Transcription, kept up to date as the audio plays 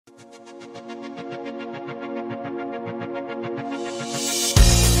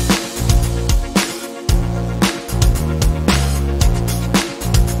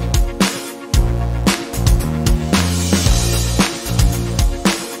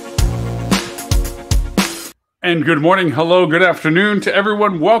And good morning, hello, good afternoon to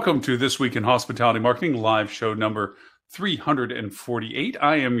everyone. Welcome to This Week in Hospitality Marketing live show number 348.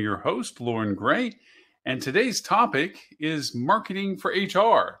 I am your host, Loren Gray, and today's topic is marketing for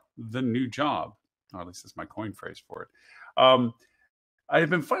HR, the new job. Or at least that's my coin phrase for it. I have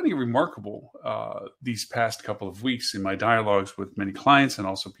been finding it remarkable these past couple of weeks in my dialogues with many clients and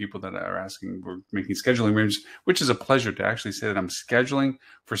also people that are asking, we're making scheduling arrangements, which is a pleasure to actually say that I'm scheduling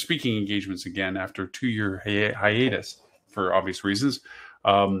for speaking engagements again after a 2-year hiatus for obvious reasons.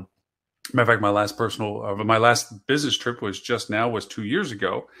 Matter of fact, my last business trip was 2 years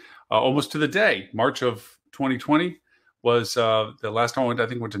ago, almost to the day. March of 2020 was the last time I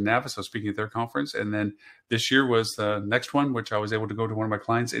went to Navas. I was speaking at their conference. And then this year was the next one, which I was able to go to one of my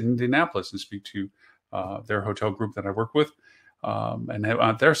clients in Indianapolis and speak to their hotel group that I work with and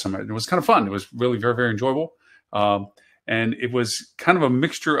at their summit. It was kind of fun. It was really very, very enjoyable. And it was kind of a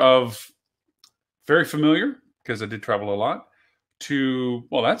mixture of very familiar, because I did travel a lot, to,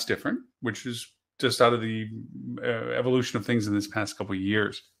 well, that's different, which is just out of the evolution of things in this past couple of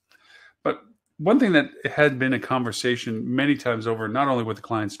years. But one thing that had been a conversation many times over, not only with the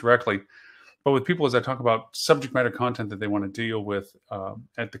clients directly, but with people as I talk about subject matter content that they want to deal with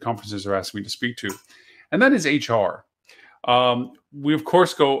at the conferences they're asking me to speak to, and that is HR. We, of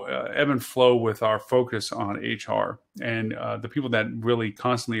course, go ebb and flow with our focus on HR. And the people that really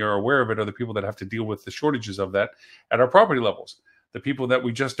constantly are aware of it are the people that have to deal with the shortages of that at our property levels. The people that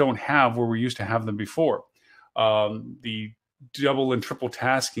we just don't have where we used to have them before. The double and triple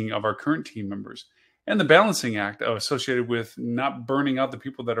tasking of our current team members. And the balancing act associated with not burning out the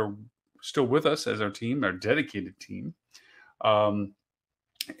people that are still with us as our team, our dedicated team. And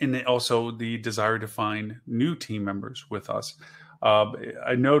also the desire to find new team members with us.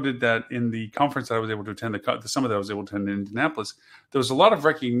 I noted that in the conference that I was able to attend, the summit that I was able to attend in Indianapolis, there was a lot of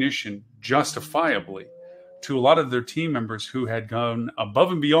recognition, justifiably, to a lot of their team members who had gone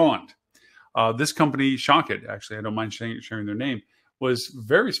above and beyond. This company, Shockit, actually, I don't mind sharing their name, was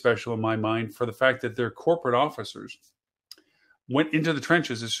very special in my mind for the fact that their corporate officers went into the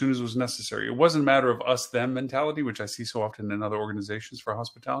trenches as soon as it was necessary. It wasn't a matter of us-them mentality, which I see so often in other organizations for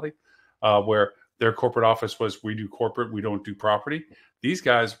hospitality, where their corporate office was, we do corporate, we don't do property. These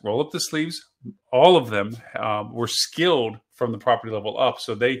guys roll up the sleeves. All of them were skilled from the property level up.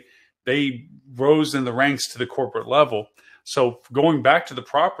 So they rose in the ranks to the corporate level. So going back to the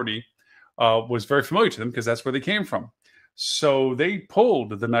property was very familiar to them because that's where they came from. So they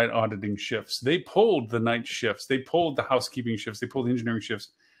pulled the night auditing shifts. They pulled the night shifts. They pulled the housekeeping shifts. They pulled the engineering shifts.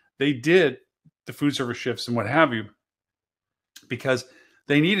 They did the food service shifts and what have you because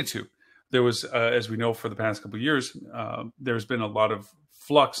they needed to. There was, as we know, for the past couple of years, there's been a lot of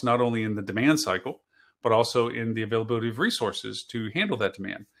flux, not only in the demand cycle, but also in the availability of resources to handle that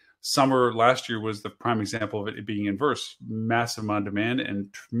demand. Summer last year was the prime example of it being inverse, massive amount of demand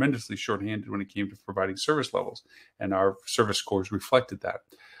and tremendously shorthanded when it came to providing service levels. And our service scores reflected that.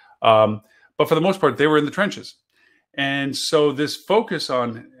 But for the most part, they were in the trenches. And so this focus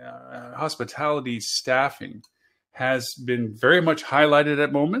on hospitality staffing has been very much highlighted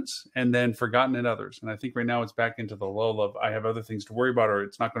at moments and then forgotten at others. And I think right now it's back into the lull of I have other things to worry about, or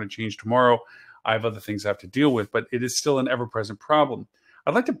it's not going to change tomorrow. I have other things I have to deal with, but it is still an ever-present problem.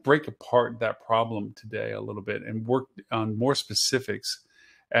 I'd like to break apart that problem today a little bit and work on more specifics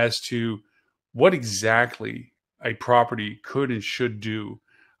as to what exactly a property could and should do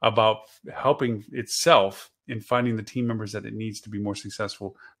about helping itself in finding the team members that it needs to be more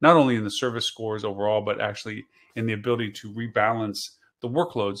successful, not only in the service scores overall, but actually in the ability to rebalance the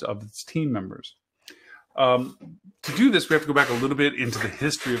workloads of its team members. To do this, we have to go back a little bit into the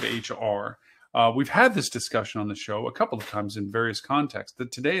history of HR. We've had this discussion on the show a couple of times in various contexts.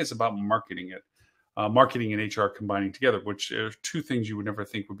 That today is about marketing it, marketing and HR combining together, which are two things you would never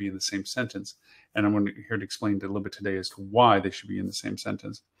think would be in the same sentence. And I'm here to explain a little bit today as to why they should be in the same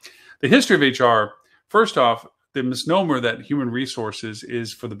sentence. The history of HR, first off, the misnomer that human resources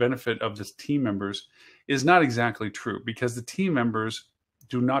is for the benefit of the team members is not exactly true, because the team members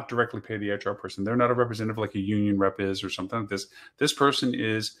do not directly pay the HR person. They're not a representative like a union rep is or something like this. This person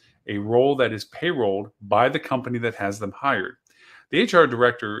is a role that is payrolled by the company that has them hired. The HR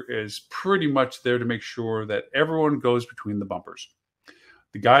director is pretty much there to make sure that everyone goes between the bumpers.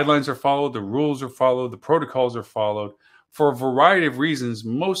 The guidelines are followed, the rules are followed, the protocols are followed for a variety of reasons,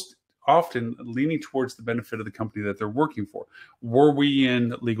 most often leaning towards the benefit of the company that they're working for. Were we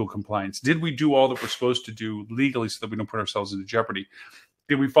in legal compliance? Did we do all that we're supposed to do legally so that we don't put ourselves into jeopardy?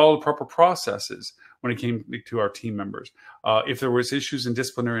 Did we follow proper processes when it came to our team members? If there was issues in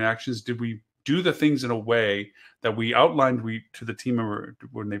disciplinary actions, did we do the things in a way that we outlined to the team member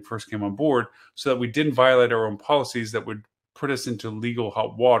when they first came on board, so that we didn't violate our own policies that would put us into legal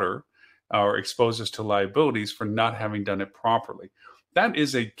hot water or expose us to liabilities for not having done it properly. That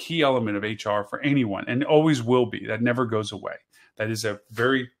is a key element of HR for anyone, and always will be. That never goes away. That is a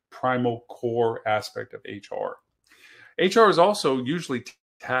very primal core aspect of HR. HR is also usually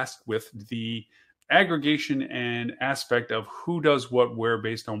tasked with the aggregation and aspect of who does what where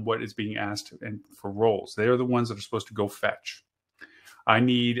based on what is being asked and for roles. They are the ones that are supposed to go fetch. I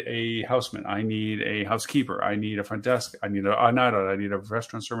need a houseman. I need a housekeeper. I need a front desk. I need a night out. I need a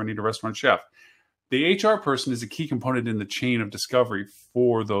restaurant server. I need a restaurant chef. The HR person is a key component in the chain of discovery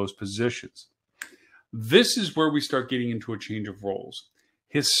for those positions. This is where we start getting into a change of roles.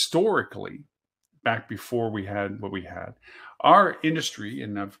 Historically, back before we had what we had, our industry,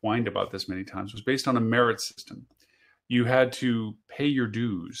 and I've whined about this many times, was based on a merit system. You had to pay your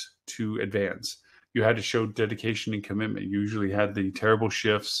dues to advance. You had to show dedication and commitment. You usually had the terrible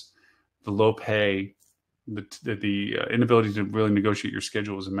shifts, the low pay, the inability to really negotiate your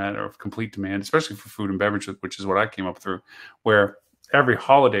schedule as a matter of complete demand, especially for food and beverage, which is what I came up through, where every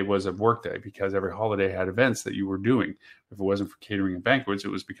holiday was a work day because every holiday had events that you were doing. If it wasn't for catering and banquets,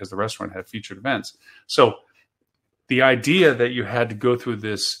 it was because the restaurant had featured events. So the idea that you had to go through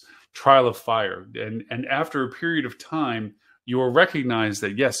this trial of fire, and after a period of time, you will recognize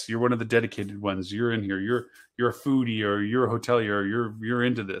that, yes, you're one of the dedicated ones. You're in here. You're a foodie, or you're a hotelier, or you're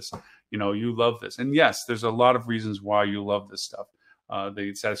into this. You know, you love this. And yes, there's a lot of reasons why you love this stuff.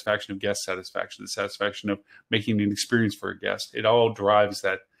 The satisfaction of guest satisfaction, the satisfaction of making an experience for a guest. It all drives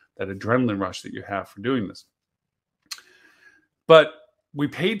that adrenaline rush that you have for doing this. But we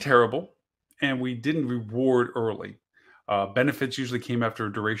paid terrible, and we didn't reward early. Benefits usually came after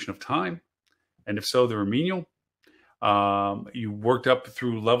a duration of time, and if so, they were menial. You worked up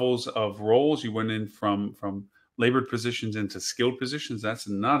through levels of roles. You went in from labored positions into skilled positions. That's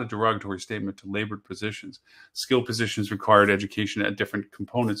not a derogatory statement to labored positions. Skilled positions required education at different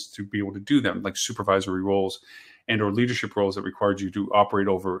components to be able to do them, like supervisory roles and or leadership roles that required you to operate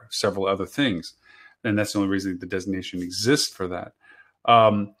over several other things. And that's the only reason the designation exists for that.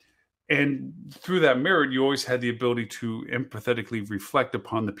 And through that merit, you always had the ability to empathetically reflect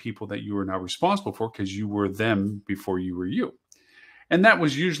upon the people that you were now responsible for, because you were them before you were you. And that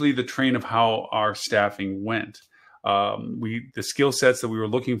was usually the train of how our staffing went. The skill sets that we were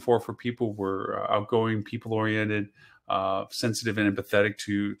looking for people were outgoing, people-oriented, sensitive and empathetic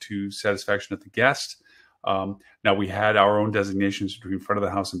to satisfaction of the guest. Now, we had our own designations between front of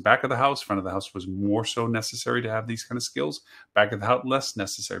the house and back of the house. Front of the house was more so necessary to have these kind of skills. Back of the house, less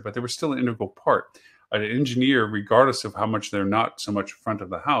necessary, but they were still an integral part. An engineer, regardless of how much they're not so much front of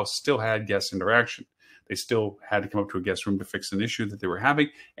the house, still had guest interaction. They still had to come up to a guest room to fix an issue that they were having,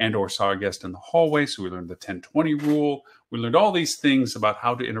 and or saw a guest in the hallway. So we learned the 10-20 rule. We learned all these things about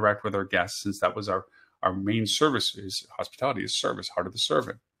how to interact with our guests, since that was our main service. Is hospitality is service, heart of the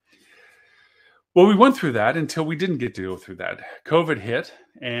servant. Well, we went through that until we didn't get to go through that. COVID hit,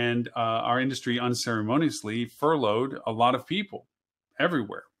 and our industry unceremoniously furloughed a lot of people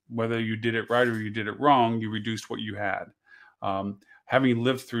everywhere. Whether you did it right or you did it wrong, you reduced what you had. Having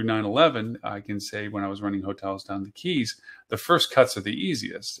lived through 9/11, I can say when I was running hotels down the Keys, the first cuts are the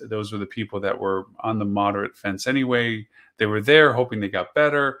easiest. Those were the people that were on the moderate fence anyway. They were there hoping they got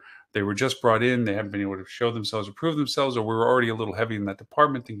better. They were just brought in. They haven't been able to show themselves or prove themselves, or we were already a little heavy in that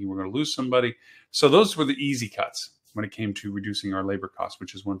department thinking we're going to lose somebody. So those were the easy cuts when it came to reducing our labor costs,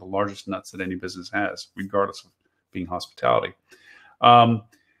 which is one of the largest nuts that any business has, regardless of being hospitality.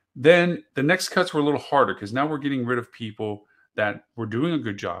 Then the next cuts were a little harder, because now we're getting rid of people that were doing a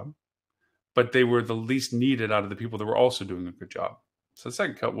good job, but they were the least needed out of the people that were also doing a good job. So the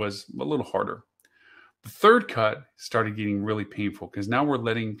second cut was a little harder. The third cut started getting really painful, because now we're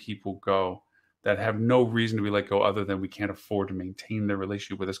letting people go that have no reason to be let go other than we can't afford to maintain their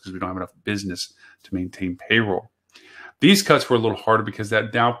relationship with us because we don't have enough business to maintain payroll. These cuts were a little harder because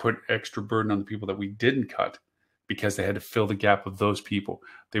that now put extra burden on the people that we didn't cut, because they had to fill the gap of those people.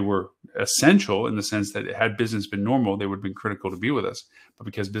 They were essential in the sense that had business been normal, they would have been critical to be with us. But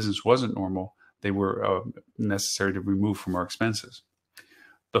because business wasn't normal, they were necessary to remove from our expenses.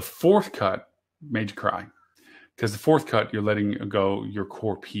 The fourth cut made you cry, because the fourth cut, you're letting go your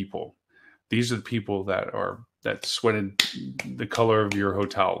core people. These are the people that sweated the color of your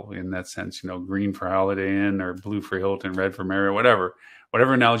hotel in that sense, green for Holiday Inn or blue for Hilton, red for Marriott, whatever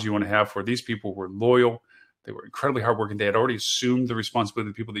analogy you want to have for it. These people were loyal. They were incredibly hardworking. They had already assumed the responsibility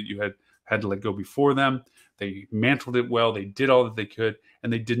of the people that you had to let go before them. They mantled it well. They did all that they could,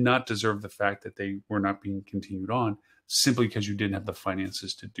 and they did not deserve the fact that they were not being continued on simply because you didn't have the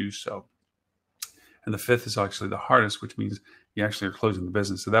finances to do so. And the fifth is actually the hardest, which means you actually are closing the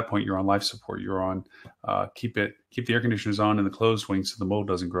business. At that point, you're on life support. You're on keep the air conditioners on in the closed wing so the mold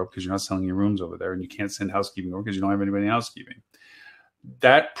doesn't grow because you're not selling your rooms over there, and you can't send housekeeping over because you don't have anybody housekeeping.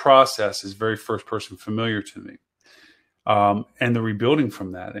 That process is very first person familiar to me. And the rebuilding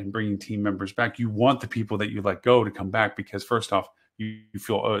from that and bringing team members back, you want the people that you let go to come back because first off, you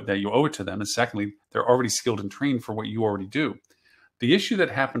feel that you owe it to them. And secondly, they're already skilled and trained for what you already do. The issue that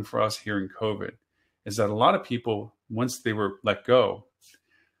happened for us here in COVID is that a lot of people, once they were let go,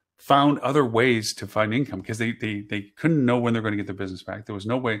 found other ways to find income because they couldn't know when they're going to get their business back. There was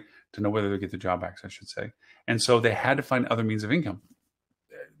no way to know whether they'll get their job back, I should say. And so they had to find other means of income.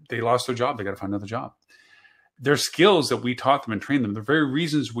 They lost their job. They got to find another job. Their skills that we taught them and trained them, the very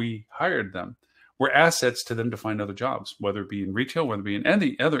reasons we hired them, were assets to them to find other jobs, whether it be in retail, whether it be in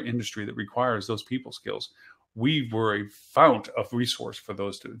any other industry that requires those people skills. We were a fount of resource for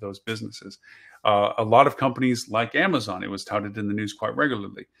those businesses. A lot of companies like Amazon, it was touted in the news quite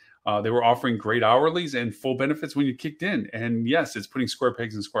regularly. They were offering great hourlies and full benefits when you kicked in. And yes, it's putting square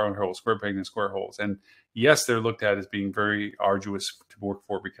pegs in square pegs in square holes. And yes, they're looked at as being very arduous to work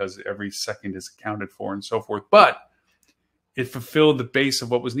for because every second is accounted for and so forth. But it fulfilled the base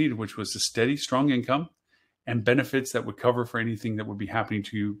of what was needed, which was a steady, strong income and benefits that would cover for anything that would be happening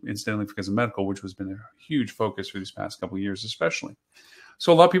to you incidentally because of medical, which has been a huge focus for these past couple of years, especially.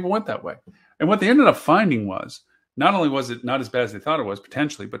 So a lot of people went that way. And what they ended up finding was, not only was it not as bad as they thought it was,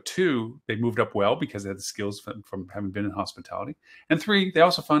 potentially, but two, they moved up well because they had the skills from having been in hospitality. And three, they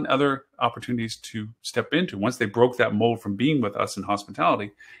also found other opportunities to step into. Once they broke that mold from being with us in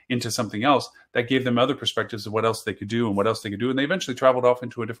hospitality into something else, that gave them other perspectives of what else they could do and what else they could do. And they eventually traveled off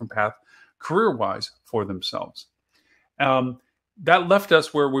into a different path career-wise for themselves. That left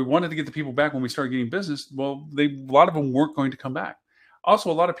us where we wanted to get the people back when we started getting business. Well, a lot of them weren't going to come back.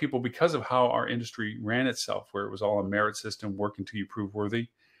 Also, a lot of people, because of how our industry ran itself, where it was all a merit system, work until you prove worthy,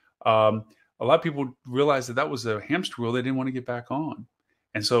 a lot of people realized that was a hamster wheel they didn't want to get back on.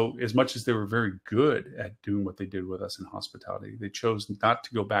 And so as much as they were very good at doing what they did with us in hospitality, they chose not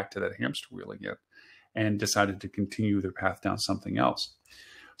to go back to that hamster wheel again and decided to continue their path down something else.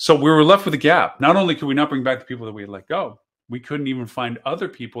 So we were left with a gap. Not only could we not bring back the people that we had let go, we couldn't even find other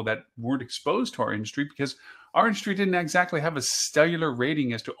people that weren't exposed to our industry because our industry didn't exactly have a stellar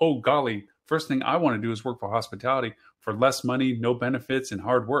rating as to, oh, golly, first thing I want to do is work for hospitality for less money, no benefits, and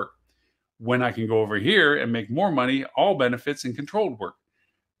hard work. When I can go over here and make more money, all benefits and controlled work.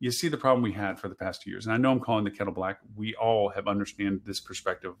 You see the problem we had for the past 2 years. And I know I'm calling the kettle black. We all have understand this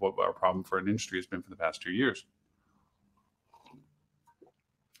perspective of what our problem for an industry has been for the past 2 years.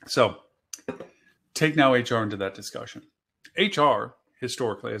 So take now HR into that discussion. HR,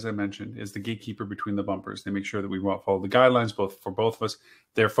 historically, as I mentioned, is the gatekeeper between the bumpers. They make sure that we follow the guidelines for both of us.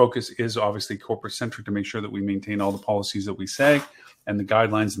 Their focus is obviously corporate centric to make sure that we maintain all the policies that we say and the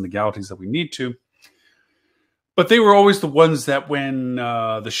guidelines and legalities that we need to. But they were always the ones that when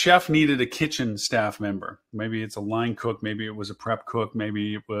the chef needed a kitchen staff member, maybe it's a line cook, maybe it was a prep cook,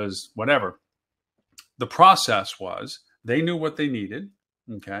 maybe it was whatever. The process was they knew what they needed.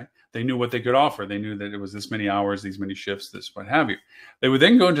 Okay. They knew what they could offer. They knew that it was this many hours, these many shifts, this, what have you. They would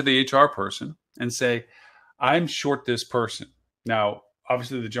then go into the HR person and say, I'm short this person. Now,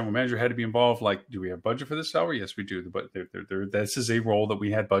 obviously the general manager had to be involved. Like, do we have budget for this salary? Yes, we do. But this is a role that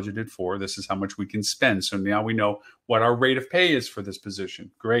we had budgeted for. This is how much we can spend. So now we know what our rate of pay is for this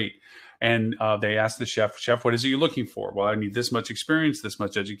position. Great. And they asked the chef, what is it you're looking for? Well, I need this much experience, this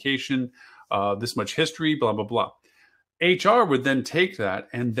much education, this much history, blah, blah, blah. HR would then take that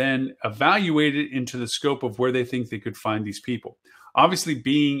and then evaluate it into the scope of where they think they could find these people. Obviously,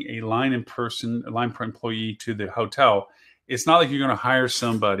 being a line employee to the hotel, it's not like you're going to hire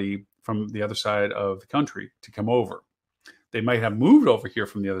somebody from the other side of the country to come over. They might have moved over here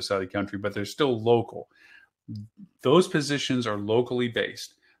from the other side of the country, but they're still local. Those positions are locally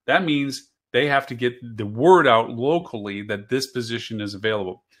based. That means they have to get the word out locally that this position is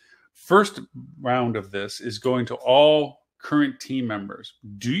available. First round of this is going to all current team members.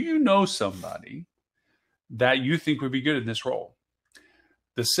 Do you know somebody that you think would be good in this role?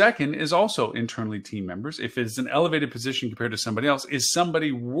 The second is also internally team members. If it's an elevated position compared to somebody else, is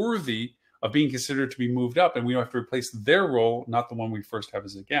somebody worthy of being considered to be moved up? And we have to replace their role, not the one we first have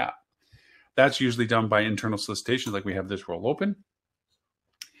as a gap. That's usually done by internal solicitations, like we have this role open.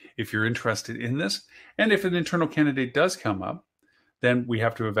 If you're interested in this, and if an internal candidate does come up, then we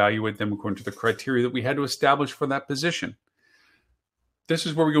have to evaluate them according to the criteria that we had to establish for that position. This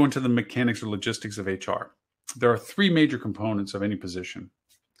is where we go into the mechanics or logistics of HR. There are three major components of any position.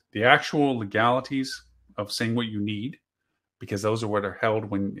 The actual legalities of saying what you need, because those are what are held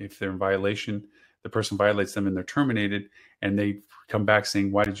if they're in violation. the person violates them and they're terminated, and they come back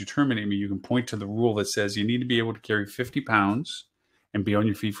saying, "Why did you terminate me?" You can point to the rule that says you need to be able to carry 50 pounds and be on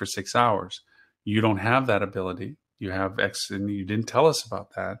your feet for 6 hours. You don't have that ability. You have X, and you didn't tell us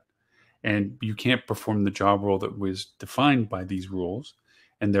about that. And you can't perform the job role that was defined by these rules.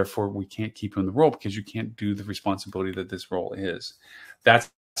 And therefore, we can't keep you in the role because you can't do the responsibility that this role is. That's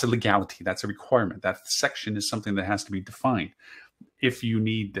a legality. That's a requirement. That section is something that has to be defined if you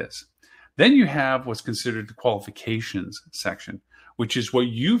need this. Then you have what's considered the qualifications section, which is what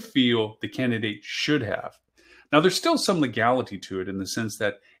you feel the candidate should have. Now, there's still some legality to it in the sense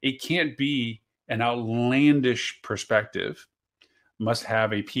that it can't be an outlandish perspective, must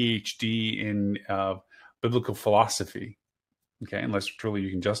have a PhD in biblical philosophy, okay, unless truly you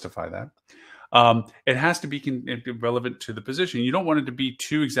can justify that. It has to be relevant to the position. You don't want it to be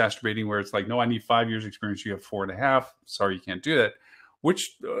too exacerbating where it's like, no, I need 5 years experience. You have 4.5. Sorry, you can't do that.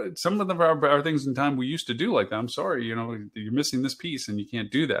 Which some of them are things in time we used to do like that. I'm sorry, you're missing this piece and you can't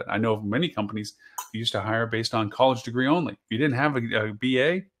do that. I know many companies used to hire based on college degree only. If you didn't have a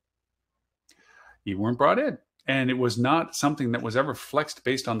BA, you weren't brought in. And it was not something that was ever flexed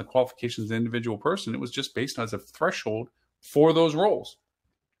based on the qualifications of the individual person. It was just based on as a threshold for those roles.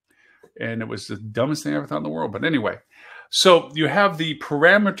 And it was the dumbest thing I ever thought in the world. But anyway, so you have the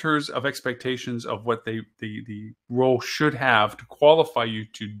parameters of expectations of what the role should have to qualify you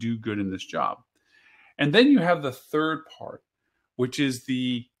to do good in this job. And then you have the third part, which is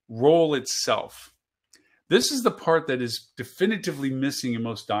the role itself. This is the part that is definitively missing in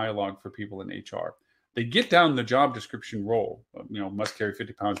most dialogue for people in HR. They get down the job description role, must carry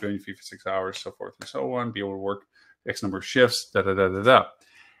 50 pounds, be on your feet for 6 hours, so forth and so on, be able to work X number of shifts, da-da-da-da-da.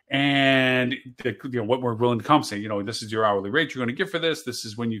 And what we're willing to compensate, this is your hourly rate you're going to get for this. This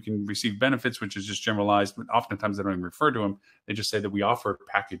is when you can receive benefits, which is just generalized. But oftentimes they don't even refer to them. They just say that we offer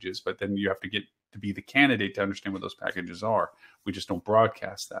packages, but then you have to get to be the candidate to understand what those packages are. We just don't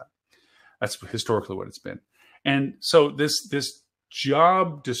broadcast that. That's historically what it's been. And so this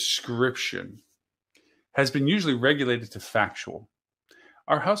job description has been usually regulated to factual.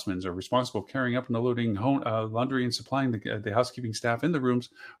 Our housemaids are responsible for carrying up and unloading laundry and supplying the housekeeping staff in the rooms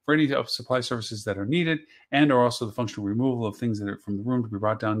for any supply services that are needed, and are also the functional removal of things that are from the room to be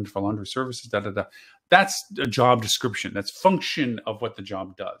brought down for laundry services, da-da-da. That's a job description. That's function of what the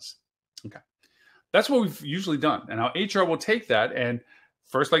job does. Okay. That's what we've usually done. And now HR will take that and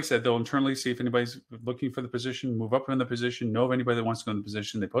first, like I said, they'll internally see if anybody's looking for the position, move up in the position, know of anybody that wants to go in the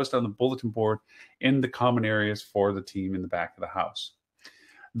position. They post on the bulletin board in the common areas for the team in the back of the house.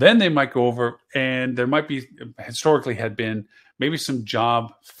 Then they might go over, and there might be, historically had been, maybe some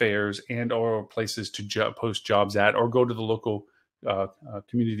job fairs and or places to post jobs at, or go to the local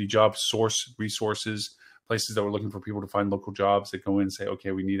community job source resources, places that were looking for people to find local jobs that go in and say,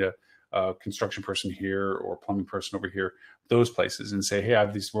 okay, we need a construction person here or plumbing person over here, those places, and say, hey, I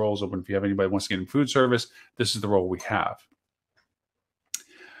have these roles open. If you have anybody who wants to get in food service, this is the role we have.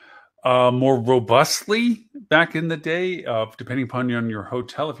 More robustly back in the day, depending upon your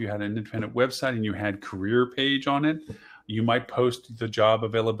hotel, if you had an independent website and you had career page on it, you might post the job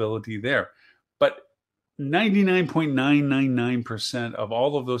availability there. But 99.999% of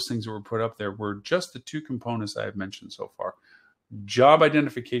all of those things that were put up there were just the two components I have mentioned so far: job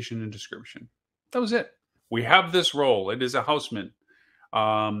identification and description. That was it. We have this role. It is a houseman.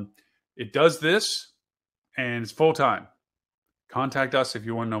 It does this, and it's full time. Contact us if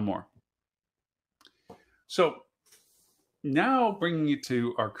you want to know more. So now bringing it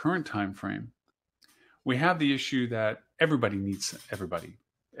to our current time frame, we have the issue that everybody needs everybody.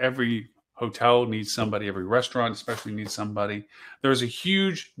 Every hotel needs somebody. Every restaurant especially needs somebody. There's a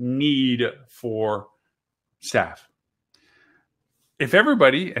huge need for staff. If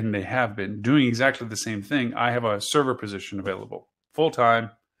everybody, and they have been, doing exactly the same thing, I have a server position available.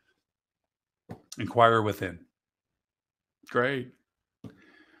 Full-time, inquire within. Great.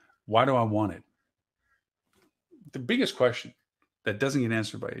 Why do I want it? The biggest question that doesn't get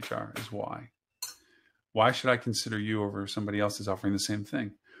answered by HR is why. Why should I consider you over somebody else is offering the same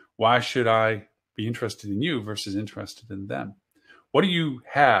thing? Why should I be interested in you versus interested in them? What do you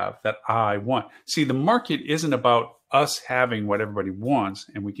have that I want? See, the market isn't about us having what everybody wants,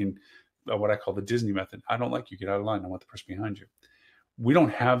 and we can, what I call the Disney method. I don't like you, get out of line. I want the person behind you. We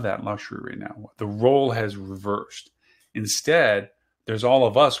don't have that luxury right now. The role has reversed. Instead, there's all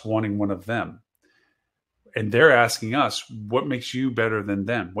of us wanting one of them. And they're asking us, what makes you better than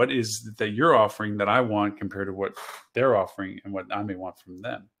them? What is it that you're offering that I want compared to what they're offering and what I may want from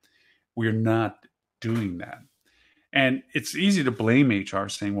them? We're not doing that. And it's easy to blame HR,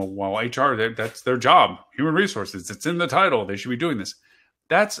 saying, well, HR, that's their job. Human resources, it's in the title. They should be doing this.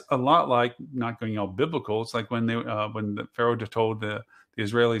 That's a lot like, not going all biblical. It's like when the Pharaoh told the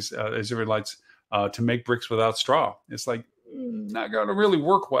Israelites to make bricks without straw. It's like, not going to really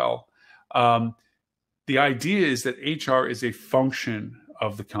work well. The idea is that HR is a function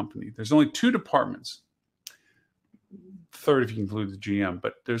of the company. There's only two departments, third if you include the GM,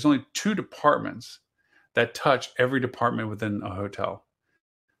 but there's only two departments that touch every department within a hotel.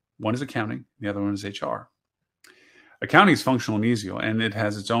 One is accounting, the other one is HR. Accounting is functional and easy, and it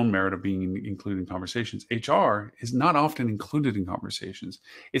has its own merit of being included in conversations. HR is not often included in conversations.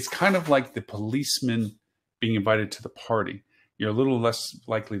 It's kind of like the policeman being invited to the party. You're a little less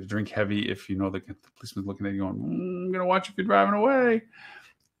likely to drink heavy if you know the policeman's looking at you going, I'm going to watch if you're driving away.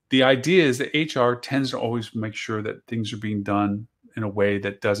 The idea is that HR tends to always make sure that things are being done in a way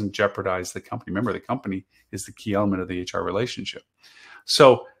that doesn't jeopardize the company. Remember, the company is the key element of the HR relationship.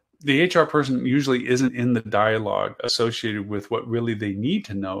 So the HR person usually isn't in the dialogue associated with what really they need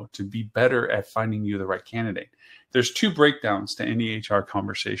to know to be better at finding you the right candidate. There's two breakdowns to any HR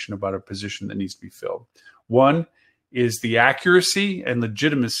conversation about a position that needs to be filled. One is the accuracy and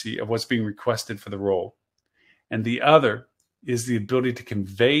legitimacy of what's being requested for the role. And the other is the ability to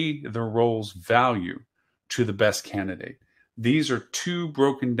convey the role's value to the best candidate. These are two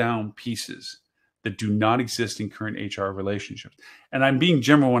broken down pieces that do not exist in current HR relationships. And I'm being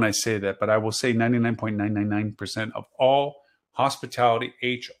general when I say that, but I will say 99.999% of all hospitality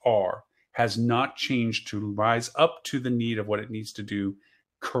HR has not changed to rise up to the need of what it needs to do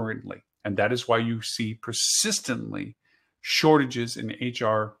currently. And that is why you see persistently shortages in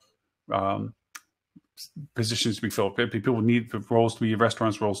HR positions to be filled. People need roles to be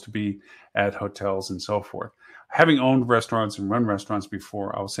restaurants, roles to be at hotels, and so forth. Having owned restaurants and run restaurants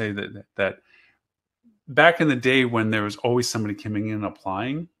before, I'll say that back in the day when there was always somebody coming in and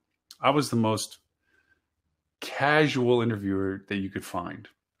applying, I was the most casual interviewer that you could find.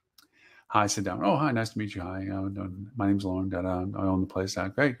 Hi, sit down. Oh, hi, nice to meet you. Hi, my name's Loren. I own the place.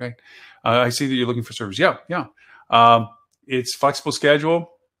 Great. I see that you're looking for service. Yeah. It's flexible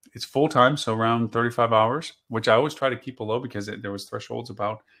schedule. It's full-time, so around 35 hours, which I always try to keep below because there was thresholds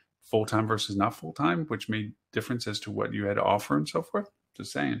about full-time versus not full-time, which made difference as to what you had to offer and so forth.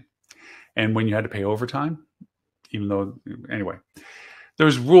 Just saying. And when you had to pay overtime, even though, anyway,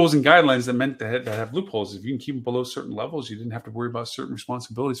 there's rules and guidelines that meant that have loopholes. If you can keep them below certain levels, you didn't have to worry about certain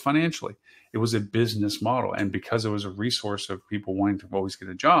responsibilities financially. It was a business model. And because it was a resource of people wanting to always get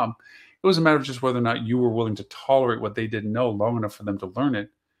a job, it was a matter of just whether or not you were willing to tolerate what they didn't know long enough for them to learn it,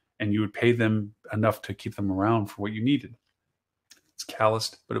 and you would pay them enough to keep them around for what you needed. It's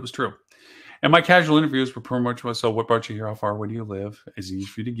calloused, but it was true. And my casual interviews were pretty much, so what brought you here? How far away do you live? Is it easy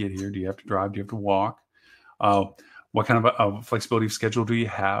for you to get here? Do you have to drive? Do you have to walk? What kind of a flexibility of schedule do you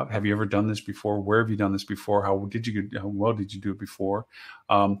have? Have you ever done this before? Where have you done this before? How well did you do it before?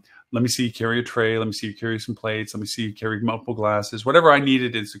 Let me see you carry a tray. Let me see you carry some plates. Let me see you carry multiple glasses. Whatever I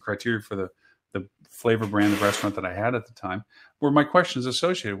needed is the criteria for the flavor brand of restaurant that I had at the time were my questions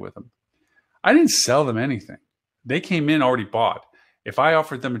associated with them. I didn't sell them anything. They came in already bought. If I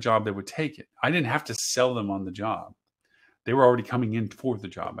offered them a job, they would take it. I didn't have to sell them on the job. They were already coming in for the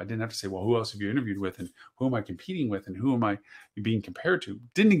job. I didn't have to say, well, who else have you interviewed with, and who am I competing with, and who am I being compared to?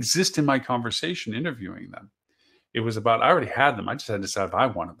 It didn't exist in my conversation interviewing them. It was about, I already had them. I just had to decide if I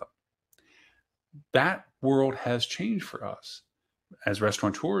wanted them. That world has changed for us. As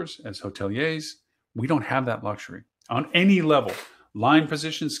restaurateurs, as hoteliers, we don't have that luxury on any level. Line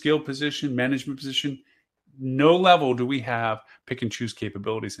position, skill position, management position, no level do we have pick and choose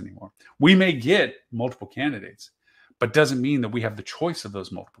capabilities anymore. We may get multiple candidates, but doesn't mean that we have the choice of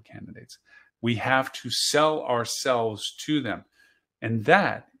those multiple candidates. We have to sell ourselves to them. And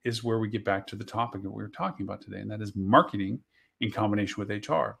that is where we get back to the topic that we were talking about today, and that is marketing in combination with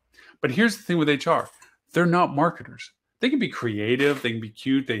HR. But here's the thing with HR. They're not marketers. They can be creative. They can be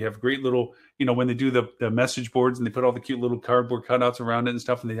cute. They have great little, when they do the message boards and they put all the cute little cardboard cutouts around it and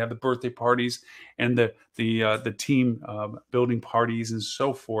stuff, and they have the birthday parties and the team building parties and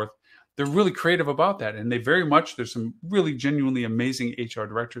so forth. They're really creative about that. And there's some really genuinely amazing HR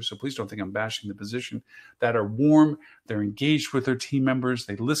directors. So please don't think I'm bashing the position, that are warm. They're engaged with their team members.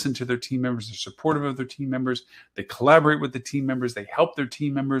 They listen to their team members. They're supportive of their team members. They collaborate with the team members. They help their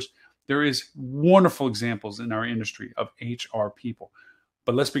team members. There is wonderful examples in our industry of HR people.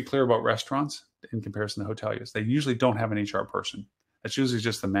 But let's be clear about restaurants in comparison to hoteliers. They usually don't have an HR person. That's usually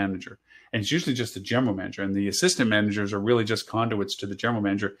just the manager. And it's usually just the general manager. And the assistant managers are really just conduits to the general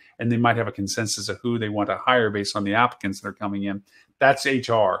manager. And they might have a consensus of who they want to hire based on the applicants that are coming in. That's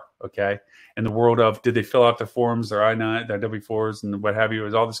HR, okay? In the world of, did they fill out their forms, their I-9, their W-4s, and what have you?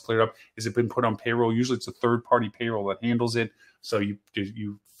 Is all this cleared up? Is it been put on payroll? Usually it's a third-party payroll that handles it. So you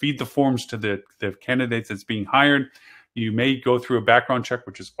feed the forms to the candidates that's being hired. You may go through a background check,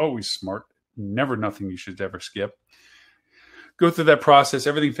 which is always smart. Never nothing you should ever skip. Go through that process.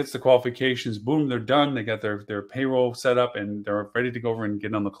 Everything fits the qualifications. Boom, they're done. They got their payroll set up, and they're ready to go over and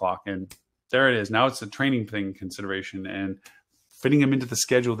get on the clock. And there it is. Now it's a training thing consideration and fitting them into the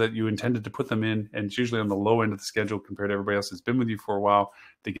schedule that you intended to put them in. And it's usually on the low end of the schedule compared to everybody else that's been with you for a while.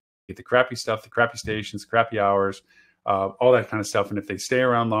 They get the crappy stuff, the crappy stations, the crappy hours, all that kind of stuff. And if they stay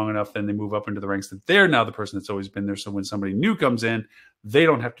around long enough, then they move up into the ranks that they're now the person that's always been there. So when somebody new comes in, they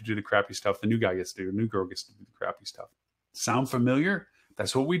don't have to do the crappy stuff. The new guy gets to do, the new girl gets to do the crappy stuff. Sound familiar?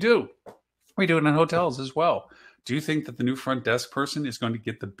 That's what we do. We do it in hotels as well. Do you think that the new front desk person is going to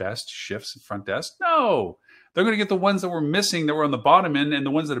get the best shifts at front desk? No. They're going to get the ones that were missing, that were on the bottom end, and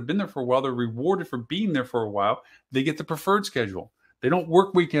the ones that have been there for a while, they're rewarded for being there for a while. They get the preferred schedule. They don't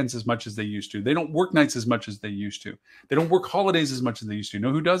work weekends as much as they used to. They don't work nights as much as they used to. They don't work holidays as much as they used to. You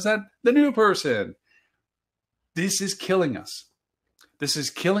know who does that? The new person. This is killing us. This is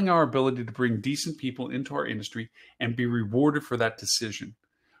killing our ability to bring decent people into our industry and be rewarded for that decision.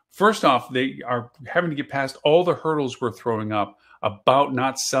 First off, they are having to get past all the hurdles we're throwing up about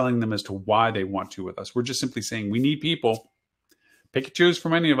not selling them as to why they want to with us. We're just simply saying we need people. Pick and choose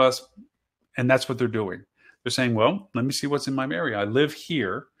from any of us. And that's what they're doing. They're saying, well, let me see what's in my area. I live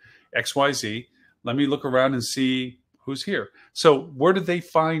here, XYZ. Let me look around and see who's here. So where do they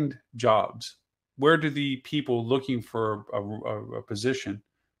find jobs? Where do the people looking for a position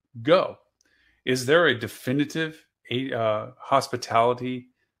go? Is there a definitive hospitality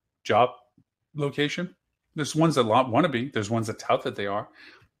job location? There's ones that want to be. There's ones that tout that they are.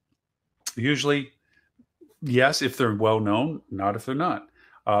 Usually, yes, if they're well known, not if they're not.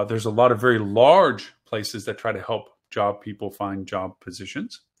 There's a lot of very large places that try to help job people find job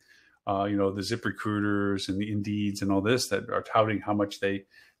positions. The ZipRecruiters and the Indeeds and all this that are touting how much they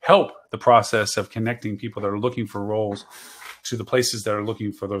help the process of connecting people that are looking for roles to the places that are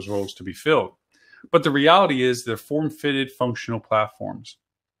looking for those roles to be filled. But the reality is they're form-fitted functional platforms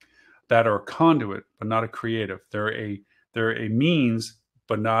that are a conduit, but not a creative. They're a means,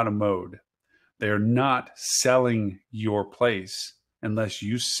 but not a mode. They are not selling your place unless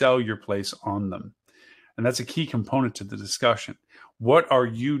you sell your place on them. And that's a key component to the discussion. What are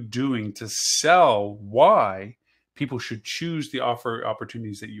you doing to sell why people should choose the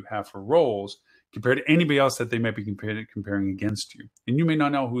opportunities that you have for roles compared to anybody else that they might be comparing against you? And you may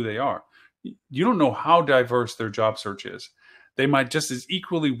not know who they are. You don't know how diverse their job search is. They might just as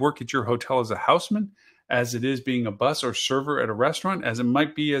equally work at your hotel as a houseman, as it is being a bus or server at a restaurant, as it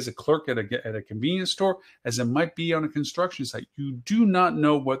might be as a clerk at a convenience store, as it might be on a construction site. You do not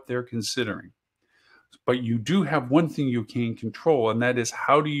know what they're considering. But you do have one thing you can control, and that is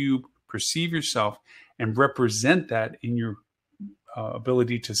how do you perceive yourself and represent that in your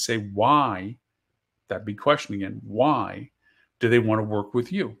ability to say why, that big question again, why do they want to work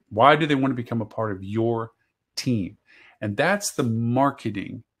with you? Why do they want to become a part of your team? And that's the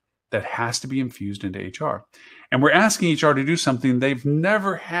marketing that has to be infused into HR. And we're asking HR to do something they've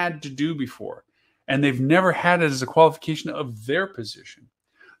never had to do before, and they've never had it as a qualification of their position.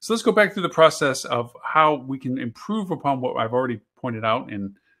 So let's go back through the process of how we can improve upon what I've already pointed out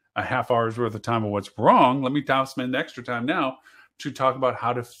in a half hour's worth of time of what's wrong. Let me spend extra time now to talk about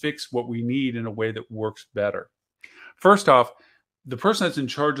how to fix what we need in a way that works better. First off, the person that's in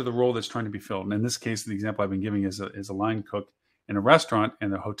charge of the role that's trying to be filled, and in this case, the example I've been giving is a line cook in a restaurant,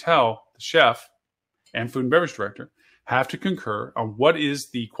 and the hotel, the chef, and food and beverage director have to concur on what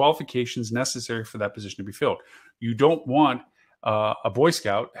is the qualifications necessary for that position to be filled. You don't want a Boy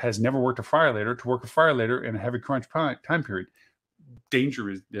Scout has never worked a fire later to work a fire later in a heavy crunch time period.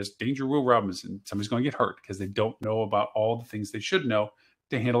 There's danger, Will Robinson. Somebody's going to get hurt because they don't know about all the things they should know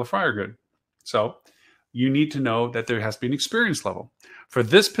to handle a fire good. So you need to know that there has to be an experience level. For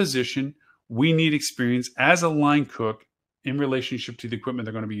this position, we need experience as a line cook in relationship to the equipment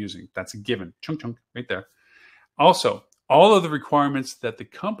they're going to be using. That's a given. Chunk, right there. Also, all of the requirements that the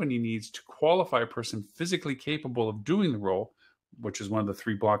company needs to qualify a person physically capable of doing the role, which is one of the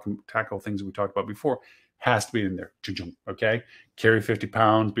 3 block and tackle things that we talked about before, has to be in there. Okay? Carry 50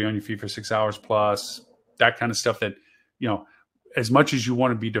 pounds, be on your feet for 6 hours plus, that kind of stuff that, as much as you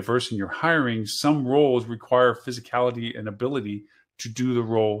want to be diverse in your hiring, some roles require physicality and ability to do the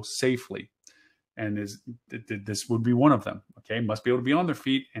role safely. And this would be one of them. Okay, must be able to be on their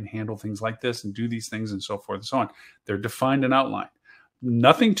feet and handle things like this and do these things and so forth and so on. They're defined and outlined.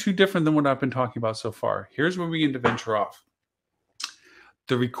 Nothing too different than what I've been talking about so far. Here's where we begin to venture off.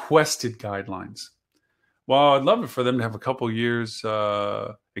 The requested guidelines. Well, I'd love it for them to have a couple years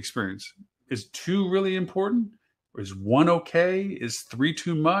experience. Is 2 really important? Or is 1 okay? Is 3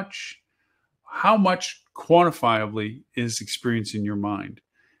 too much? How much quantifiably is experience in your mind?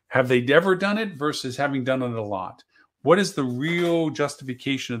 Have they ever done it versus having done it a lot? What is the real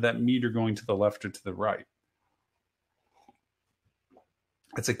justification of that meter going to the left or to the right?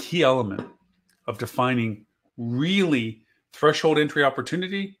 It's a key element of defining really threshold entry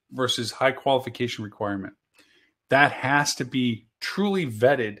opportunity versus high qualification requirement. That has to be truly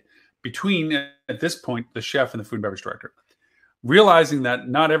vetted between, at this point, the chef and the food and beverage director. Realizing that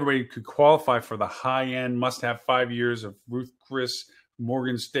not everybody could qualify for the high-end, must-have 5 years of Ruth Chris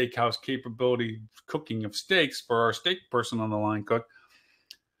Morgan Steakhouse capability cooking of steaks for our steak person on the line cook.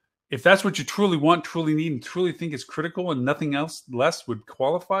 If that's what you truly want, truly need, and truly think is critical and nothing else less would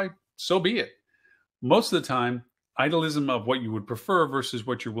qualify, so be it. Most of the time, idealism of what you would prefer versus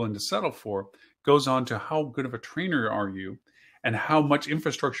what you're willing to settle for goes on to how good of a trainer are you and how much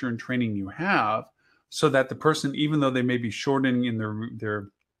infrastructure and training you have, so that the person, even though they may be shortening in their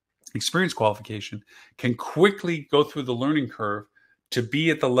experience qualification, can quickly go through the learning curve to be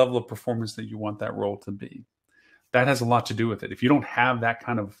at the level of performance that you want that role to be. That has a lot to do with it. If you don't have that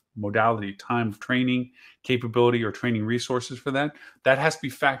kind of modality, time of training, capability, or training resources for that, that has to be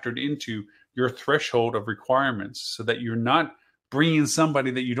factored into your threshold of requirements so that you're not bringing in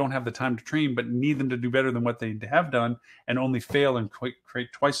somebody that you don't have the time to train but need them to do better than what they have done and only fail and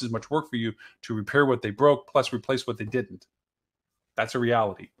create twice as much work for you to repair what they broke plus replace what they didn't. That's a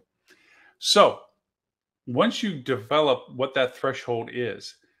reality. So once you develop what that threshold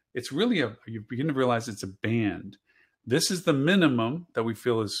is, it's really you begin to realize it's a band. This is the minimum that we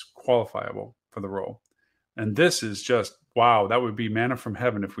feel is qualifiable for the role. And this is just, wow, that would be manna from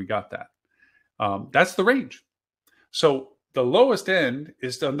heaven if we got that. That's the range. So the lowest end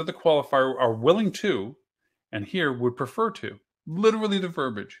is under the qualifier are willing to, and here would prefer to. Literally the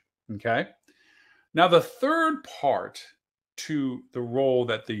verbiage, okay? Now the third part to the role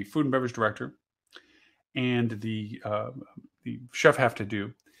that the food and beverage director and the chef have to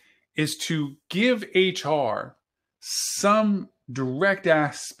do is to give HR some direct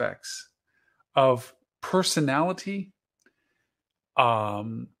aspects of personality,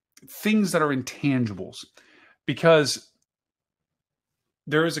 things that are intangibles, because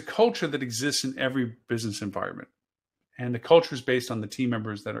there is a culture that exists in every business environment, and the culture is based on the team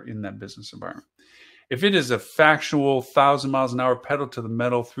members that are in that business environment. If it is a factual 1,000 miles an hour, pedal to the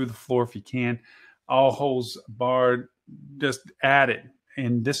metal, through the floor if you can, all holes barred, just add it.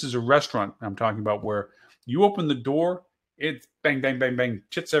 And this is a restaurant I'm talking about where you open the door, it's bang, bang, bang, bang,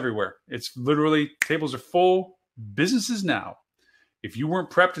 chits everywhere. It's literally, tables are full, business is now. If you weren't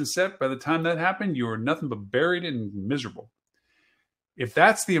prepped and set by the time that happened, you were nothing but buried and miserable. If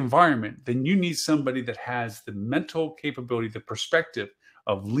that's the environment, then you need somebody that has the mental capability, the perspective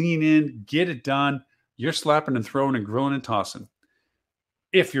of lean in, get it done. You're slapping and throwing and grilling and tossing.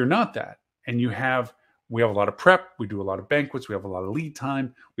 If you're not that, and we have a lot of prep, we do a lot of banquets, we have a lot of lead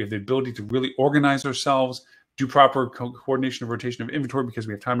time, we have the ability to really organize ourselves, do proper coordination of rotation of inventory because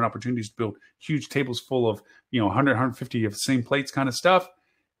we have time and opportunities to build huge tables full of 100, 150 of the same plates kind of stuff.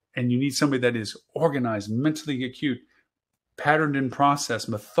 And you need somebody that is organized, mentally acute, patterned in process,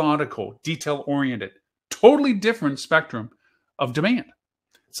 methodical, detail-oriented, totally different spectrum of demand.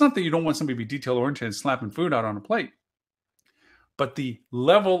 It's not that you don't want somebody to be detail-oriented and slapping food out on a plate, but the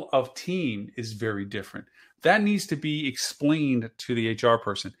level of team is very different. That needs to be explained to the HR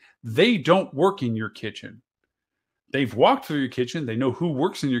person. They don't work in your kitchen. They've walked through your kitchen. They know who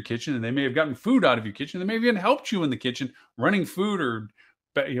works in your kitchen, and they may have gotten food out of your kitchen. They may have even helped you in the kitchen, running food or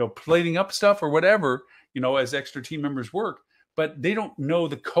plating up stuff or whatever, as extra team members work. But they don't know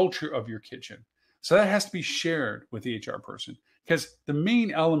the culture of your kitchen. So that has to be shared with the HR person. Because the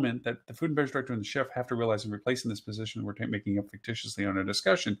main element that the food and beverage director and the chef have to realize in replacing this position we're making up fictitiously on a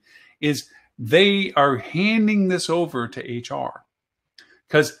discussion is they are handing this over to HR.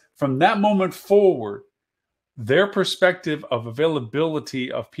 Because from that moment forward, their perspective of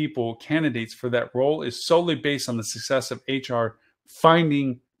availability of people, candidates for that role is solely based on the success of HR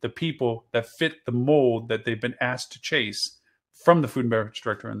finding the people that fit the mold that they've been asked to chase from the food and beverage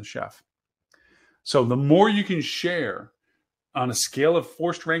director and the chef. So the more you can share on a scale of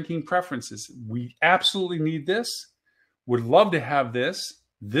forced ranking preferences, we absolutely need this, would love to have this,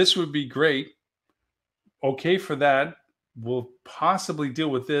 this would be great, okay for that, we'll possibly deal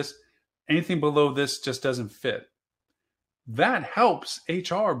with this, Anything below this just doesn't fit. That helps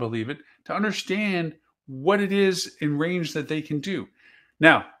HR, believe it, to understand what it is in range that they can do.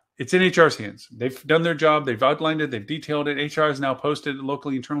 Now, it's in HR's hands. They've done their job. They've outlined it. They've detailed it. HR has now posted it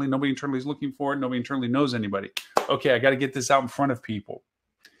locally, internally. Nobody internally is looking for it. Nobody internally knows anybody. Okay, I got to get this out in front of people.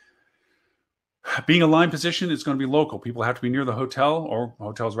 Being a line position, it's going to be local. People have to be near the hotel or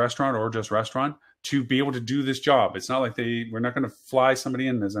hotel's restaurant or just restaurant to be able to do this job. It's not like we're not going to fly somebody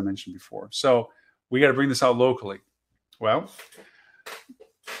in, as I mentioned before. So we got to bring this out locally. Well,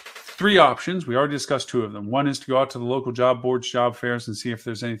 3 options. We already discussed 2 of them. One is to go out to the local job boards, job fairs, and see if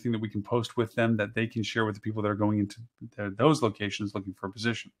there's anything that we can post with them that they can share with the people that are going into those locations looking for a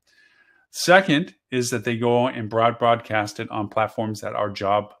position. Second is that they go and broadcast it on platforms that are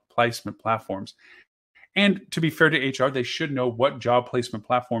job placement platforms. And to be fair to HR, they should know what job placement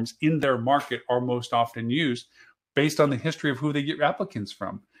platforms in their market are most often used based on the history of who they get applicants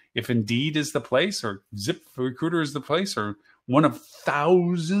from. If Indeed is the place, or ZipRecruiter is the place, or one of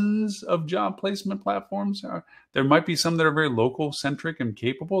thousands of job placement platforms, there might be some that are very local centric and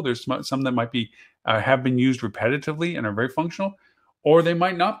capable. There's some that might be have been used repetitively and are very functional, or they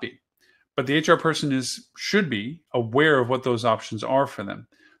might not be. But the HR person should be aware of what those options are for them.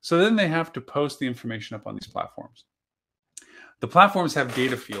 So then they have to post the information up on these platforms. The platforms have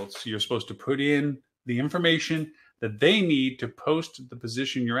data fields. So you're supposed to put in the information that they need to post the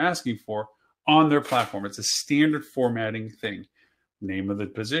position you're asking for on their platform. It's a standard formatting thing. Name of the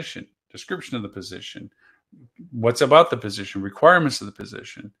position, description of the position, what's about the position, requirements of the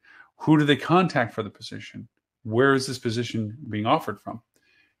position, who do they contact for the position, where is this position being offered from?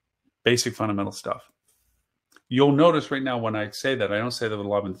 Basic fundamental stuff. You'll notice right now when I say that, I don't say that with a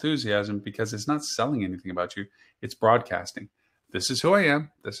lot of enthusiasm because it's not selling anything about you. It's broadcasting. This is who I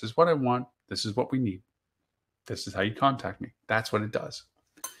am. This is what I want. This is what we need. This is how you contact me. That's what it does.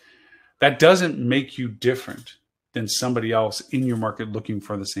 That doesn't make you different than somebody else in your market looking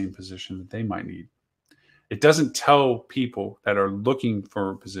for the same position that they might need. It doesn't tell people that are looking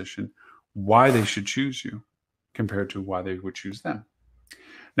for a position why they should choose you compared to why they would choose them.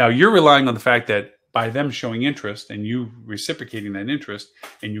 Now, you're relying on the fact that by them showing interest and you reciprocating that interest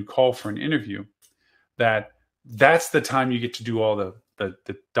and you call for an interview, that's the time you get to do all the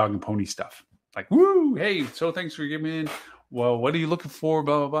dog and pony stuff. Like, woo, hey, so thanks for giving me in. Well, what are you looking for?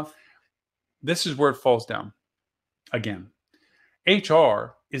 Blah, blah, blah. This is where it falls down. Again,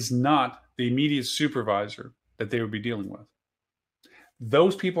 HR is not the immediate supervisor that they would be dealing with.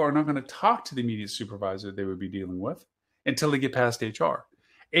 Those people are not going to talk to the immediate supervisor they would be dealing with until they get past HR.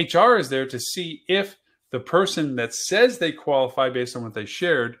 HR is there to see if the person that says they qualify based on what they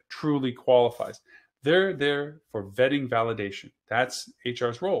shared truly qualifies. They're there for vetting validation. That's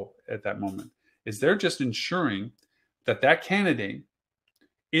HR's role at that moment, is they're just ensuring that that candidate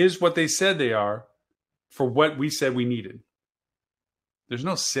is what they said they are for what we said we needed. There's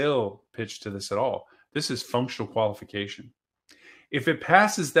no sale pitch to this at all. This is functional qualification. If it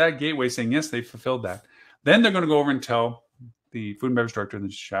passes that gateway saying, yes, they fulfilled that, then they're going to go over and tell the food and beverage director and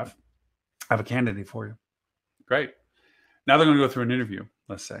the chef, I have a candidate for you. Great. Now they're going to go through an interview,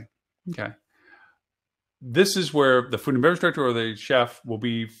 let's say. Okay. This is where the food and beverage director or the chef will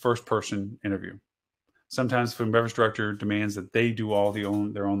be first person interview. Sometimes the food and beverage director demands that they do all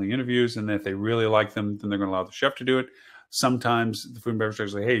their own interviews, and if they really like them, then they're going to allow the chef to do it. Sometimes the food and beverage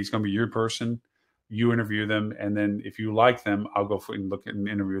director is like, hey, he's going to be your person. You interview them, and then if you like them, I'll go and look and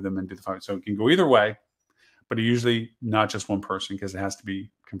interview them and do the final. So it can go either way, but usually not just one person because it has to be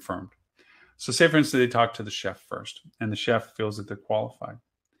confirmed. So say, for instance, they talk to the chef first, and the chef feels that they're qualified.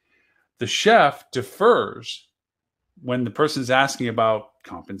 The chef defers when the person's asking about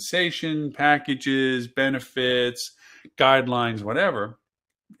compensation, packages, benefits, guidelines, whatever.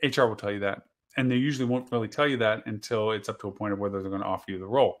 HR will tell you that. And they usually won't really tell you that until it's up to a point of whether they're going to offer you the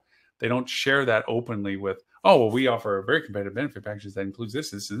role. They don't share that openly with, oh, well, we offer a very competitive benefit package that includes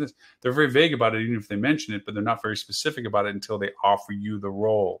this, this, and this. They're very vague about it, even if they mention it, but they're not very specific about it until they offer you the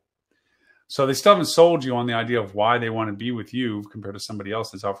role. So they still haven't sold you on the idea of why they want to be with you compared to somebody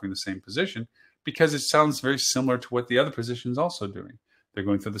else that's offering the same position, because it sounds very similar to what the other position is also doing. They're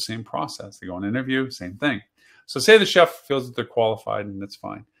going through the same process. They go on an interview, same thing. So say the chef feels that they're qualified, and that's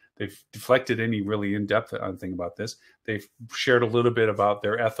fine. They've deflected any really in-depth thing about this. They've shared a little bit about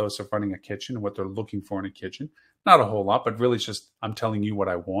their ethos of running a kitchen and what they're looking for in a kitchen. Not a whole lot, but really it's just, I'm telling you what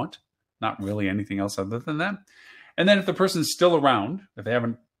I want, not really anything else other than that. And then if the person's still around, if they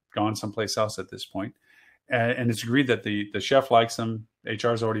haven't gone someplace else at this point, and it's agreed that the chef likes them,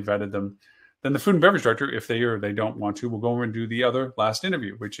 HR's already vetted them, then the food and beverage director, if they don't want to, will go over and do the other last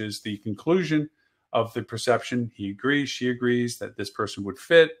interview, which is the conclusion of the perception. He agrees, she agrees that this person would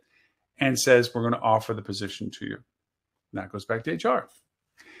fit. and says, we're going to offer the position to you. And that goes back to HR.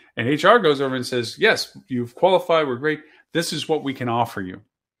 And HR goes over and says, yes, you've qualified. We're great. This is what we can offer you.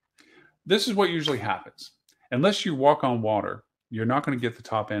 This is what usually happens. Unless you walk on water, you're not going to get the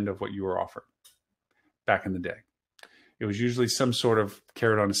top end of what you were offered back in the day. It was usually some sort of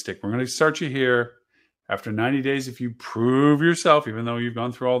carrot on a stick. We're going to start you here. After 90 days, if you prove yourself, even though you've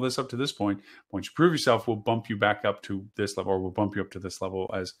gone through all this up to this point, once you prove yourself, we'll bump you back up to this level, or we'll bump you up to this level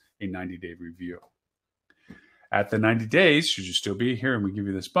as a 90-day review. At the 90 days, should you still be here and we give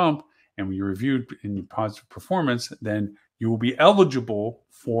you this bump and we reviewed in your positive performance, then you will be eligible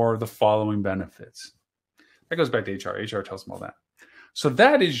for the following benefits. That goes back to HR. HR tells them all that. So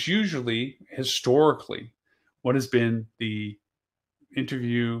that is usually, historically, what has been the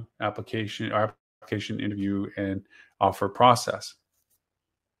interview, application, interview, and offer process.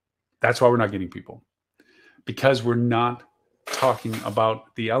 That's why we're not getting people. Because we're not talking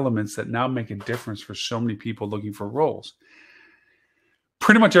about the elements that now make a difference for so many people looking for roles.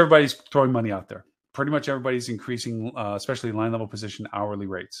 Pretty much everybody's throwing money out there. Pretty much everybody's increasing, especially line level position hourly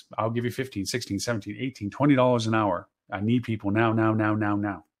rates. I'll give you $15, $16, $17, $18, $20 an hour. I need people now.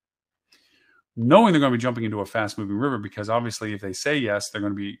 Knowing they're going to be jumping into a fast moving river, because obviously if they say yes, they're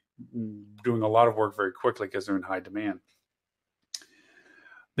going to be doing a lot of work very quickly because they're in high demand.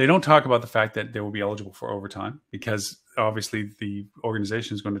 They don't talk about the fact that they will be eligible for overtime, because obviously the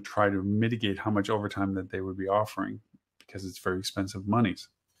organization is going to try to mitigate how much overtime that they would be offering, because it's very expensive monies.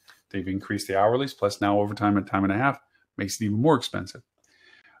 They've increased the hourlies, plus now overtime at time and a half makes it even more expensive.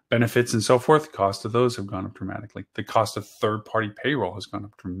 Benefits and so forth, the cost of those have gone up dramatically. The cost of third-party payroll has gone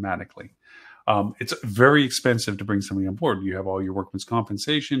up dramatically. It's very expensive to bring somebody on board. You have all your workman's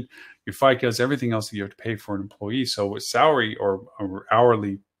compensation, your FICAs, everything else that you have to pay for an employee. So a salary or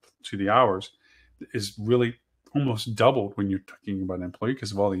hourly to the hours is really almost doubled when you're talking about an employee,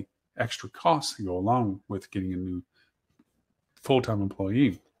 because of all the extra costs that go along with getting a new full-time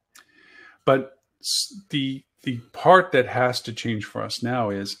employee. But the part that has to change for us now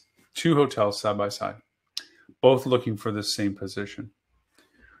is two hotels side by side, both looking for the same position,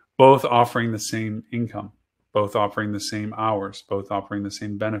 both offering the same income, both offering the same hours, both offering the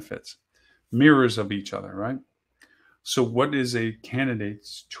same benefits, mirrors of each other, right? So what is a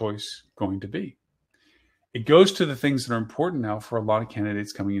candidate's choice going to be? It goes to the things that are important now for a lot of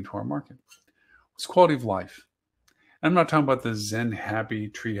candidates coming into our market. It's quality of life. I'm not talking about the Zen, happy,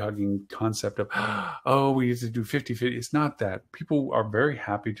 tree-hugging concept of, oh, we have to do 50-50. It's not that. People are very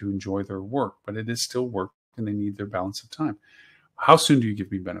happy to enjoy their work, but it is still work, and they need their balance of time. How soon do you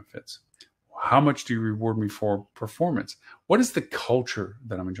give me benefits? How much do you reward me for performance? What is the culture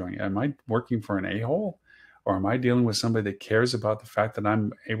that I'm enjoying? Am I working for an a-hole? Or am I dealing with somebody that cares about the fact that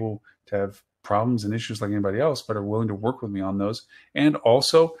I'm able to have problems and issues like anybody else, but are willing to work with me on those, and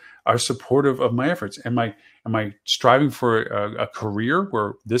also are supportive of my efforts? Am I striving for a career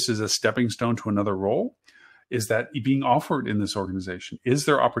where this is a stepping stone to another role? Is that being offered in this organization? Is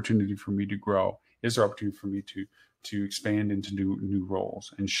there opportunity for me to grow? Is there opportunity for me to expand into new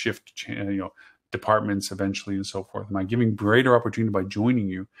roles and shift, departments eventually and so forth? Am I giving greater opportunity by joining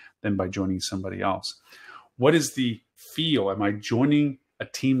you than by joining somebody else? What is the feel? Am I joining a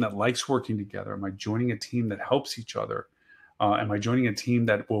team that likes working together? Am I joining a team that helps each other? Am I joining a team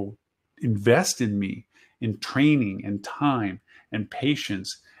that will invest in me, in training and time and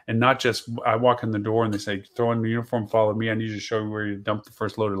patience, and not just I walk in the door and they say, throw in the uniform, follow me. I need you to show you where you dump the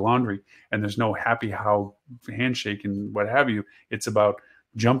first load of laundry. And there's no happy how handshake and what have you. It's about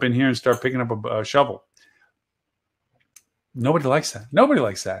jump in here and start picking up a shovel. Nobody likes that. Nobody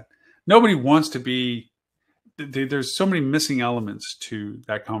likes that. Nobody wants to be. There's so many missing elements to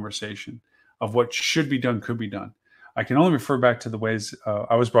that conversation of what should be done, could be done. I can only refer back to the ways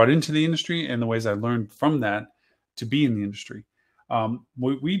I was brought into the industry and the ways I learned from that to be in the industry.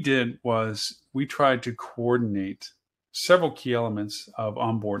 What we did was we tried to coordinate several key elements of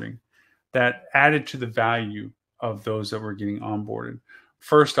onboarding that added to the value of those that were getting onboarded.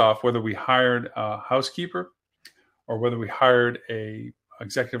 First off, whether we hired a housekeeper or whether we hired a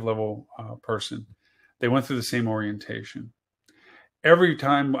executive level person, they went through the same orientation. Every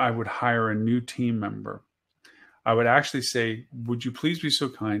time I would hire a new team member, I would actually say, would you please be so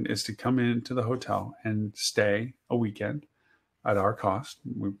kind as to come into the hotel and stay a weekend at our cost?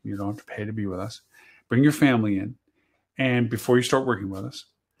 You don't have to pay to be with us. Bring your family in, and before you start working with us,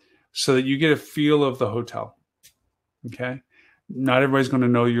 so that you get a feel of the hotel. Okay? Not everybody's going to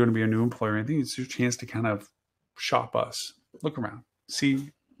know you're going to be a new employer or anything. It's your chance to kind of shop us, look around,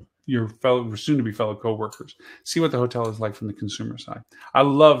 see your fellow, soon-to-be fellow coworkers. See what the hotel is like from the consumer side. I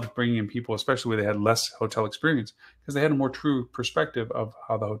loved bringing in people, especially where they had less hotel experience, because they had a more true perspective of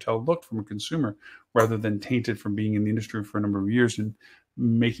how the hotel looked from a consumer, rather than tainted from being in the industry for a number of years and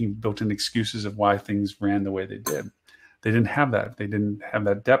making built-in excuses of why things ran the way they did. They didn't have that. They didn't have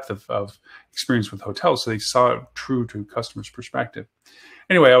that depth of experience with hotels, so they saw it true to customers' perspective.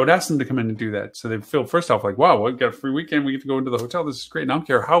 Anyway, I would ask them to come in and do that. So they feel, first off, like, wow, we've got a free weekend. We get to go into the hotel. This is great. And I don't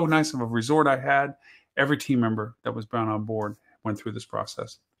care how nice of a resort I had. Every team member that was brought on board went through this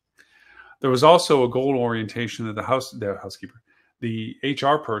process. There was also a goal orientation that the housekeeper, the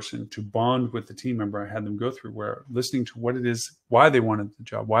HR person, to bond with the team member, I had them go through, where listening to what it is, why they wanted the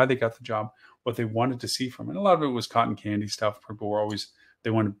job, why they got the job, what they wanted to see from it. And a lot of it was cotton candy stuff. People were always, they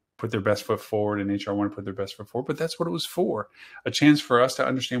wanted to put their best foot forward, and HR wanted to put their best foot forward, but that's what it was for. A chance for us to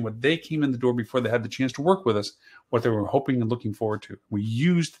understand what they came in the door before they had the chance to work with us, what they were hoping and looking forward to. We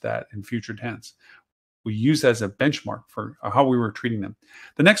used that in future tense. We used that as a benchmark for how we were treating them.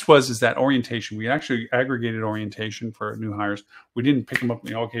 The next is that orientation. We actually aggregated orientation for new hires. We didn't pick them up,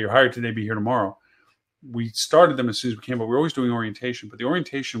 okay, you're hired today, be here tomorrow. We started them as soon as we can, but we're always doing orientation. But the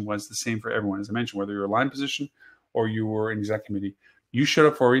orientation was the same for everyone. As I mentioned, whether you're a line position or you were an exec committee, you showed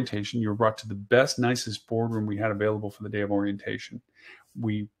up for orientation. You were brought to the best, nicest boardroom we had available for the day of orientation.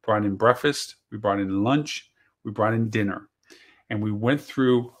 We brought in breakfast. We brought in lunch. We brought in dinner. And we went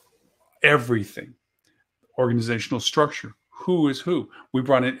through everything. Organizational structure. Who is who? We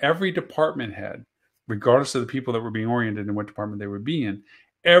brought in every department head, regardless of the people that were being oriented and what department they would be in.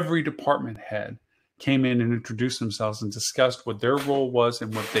 Every department head came in and introduced themselves and discussed what their role was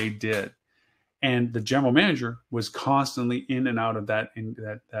and what they did. And the general manager was constantly in and out of that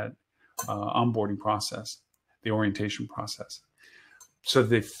onboarding process, the orientation process. So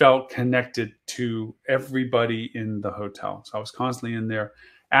they felt connected to everybody in the hotel. So I was constantly in there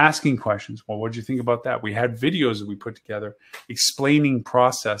asking questions. Well, what did you think about that? We had videos that we put together explaining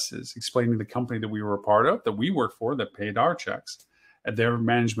processes, explaining the company that we were a part of, that we worked for, that paid our checks, and their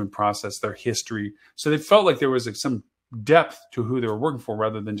management process, their history. So they felt like there was some depth to who they were working for,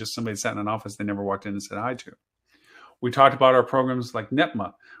 rather than just somebody sat in an office they never walked in and said hi to. We talked about our programs like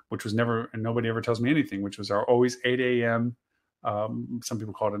NEPMA, which was never, and nobody ever tells me anything, which was our always 8 a.m. Some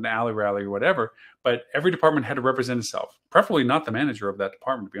people call it an alley rally or whatever, but every department had to represent itself, preferably not the manager of that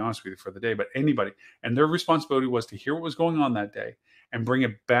department, to be honest with you, for the day, but anybody. And their responsibility was to hear what was going on that day and bring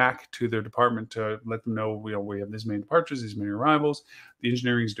it back to their department to let them know, we have this many departures, these many arrivals, the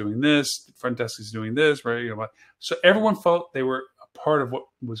engineering is doing this, the front desk is doing this, right? So everyone felt they were a part of what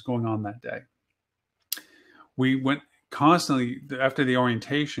was going on that day. We went constantly, after the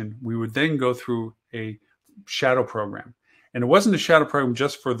orientation, we would then go through a shadow program. And it wasn't a shadow program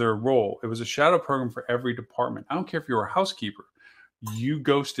just for their role. It was a shadow program for every department. I don't care if you were a housekeeper. You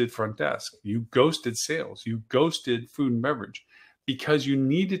ghosted front desk. You ghosted sales. You ghosted food and beverage, because you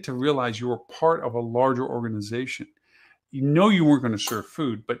needed to realize you were part of a larger organization. You know you weren't going to serve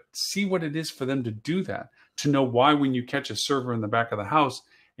food, but see what it is for them to do that, to know why when you catch a server in the back of the house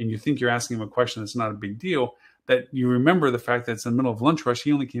and you think you're asking him a question that's not a big deal, that you remember the fact that it's in the middle of lunch rush,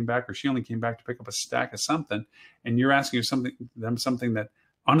 he only came back or she only came back to pick up a stack of something, and you're asking something that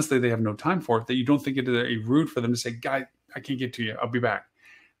honestly they have no time for, that you don't think it is rude for them to say, "Guy, I can't get to you. I'll be back."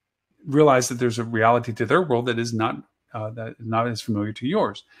 Realize that there's a reality to their world that is not as familiar to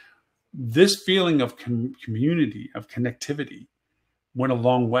yours. This feeling of community, of connectivity, went a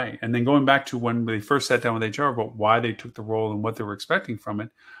long way. And then going back to when they first sat down with HR about why they took the role and what they were expecting from it,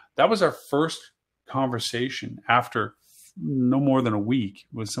 that was our first conversation after no more than a week.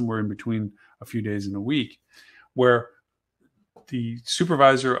 It was somewhere in between a few days and a week, where the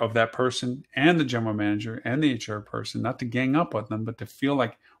supervisor of that person and the general manager and the HR person, not to gang up on them, but to feel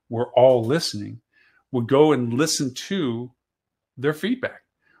like we're all listening, would go and listen to their feedback.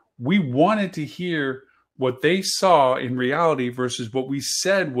 We wanted to hear what they saw in reality versus what we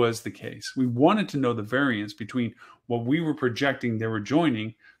said was the case. We wanted to know the variance between what we were projecting they were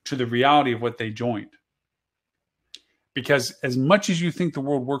joining to the reality of what they joined. Because as much as you think the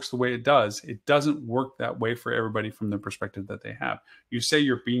world works the way it doesn't work that way for everybody from the perspective that they have. You say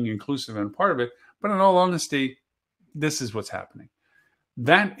you're being inclusive and part of it, but in all honesty, this is what's happening.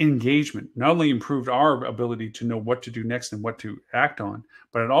 That engagement not only improved our ability to know what to do next and what to act on,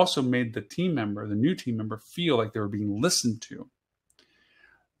 but it also made the team member, the new team member, feel like they were being listened to.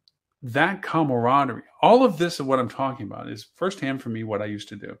 That camaraderie, all of this of what I'm talking about is firsthand for me what I used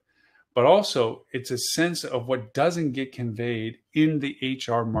to do. But also it's a sense of what doesn't get conveyed in the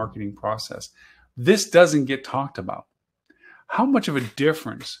HR marketing process. This doesn't get talked about. How much of a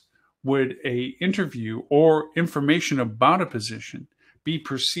difference would an interview or information about a position be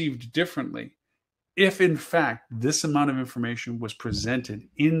perceived differently if in fact this amount of information was presented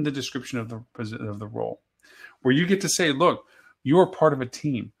in the description of the role, where you get to say, look, you're part of a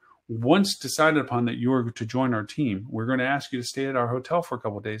team. Once decided upon that you are to join our team, we're going to ask you to stay at our hotel for a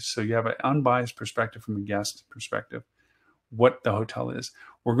couple of days so you have an unbiased perspective from a guest perspective, what the hotel is.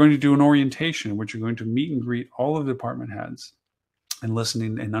 We're going to do an orientation in which you're going to meet and greet all of the department heads and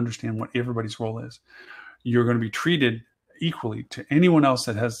listening and understand what everybody's role is. You're going to be treated equally to anyone else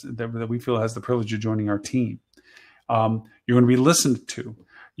that we feel has the privilege of joining our team. You're going to be listened to.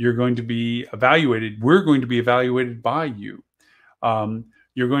 You're going to be evaluated. We're going to be evaluated by you.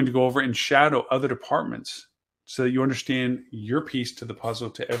 You're going to go over and shadow other departments so that you understand your piece to the puzzle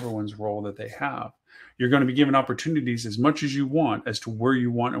to everyone's role that they have. You're going to be given opportunities as much as you want as to where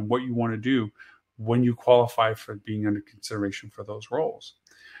you want and what you want to do when you qualify for being under consideration for those roles.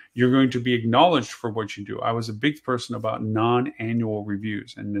 You're going to be acknowledged for what you do. I was a big person about non-annual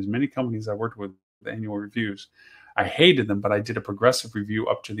reviews, and as many companies I worked with annual reviews, I hated them, but I did a progressive review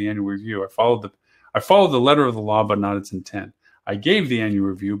up to the annual review. I followed the letter of the law, but not its intent. I gave the annual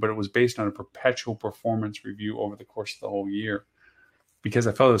review, but it was based on a perpetual performance review over the course of the whole year, because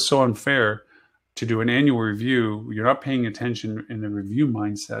I felt it was so unfair to do an annual review. You're not paying attention in the review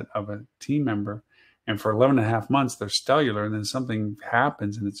mindset of a team member. And for 11 and a half months, they're stellar. And then something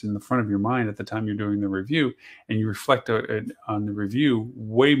happens and it's in the front of your mind at the time you're doing the review. And you reflect on the review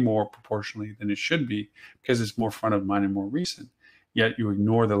way more proportionally than it should be because it's more front of mind and more recent. Yet you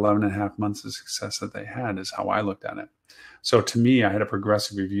ignore the 11 and a half months of success that they had is how I looked at it. So to me, I had a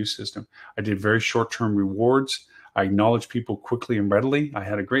progressive review system. I did very short-term rewards. I acknowledged people quickly and readily. I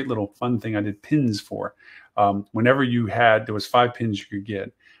had a great little fun thing I did pins for. Whenever there was 5 pins you could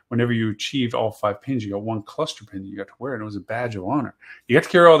get. Whenever you achieved all 5 pins, you got one cluster pin you got to wear, and it was a badge of honor. You got to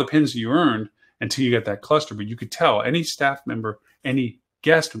carry all the pins that you earned until you got that cluster, but you could tell, any staff member, any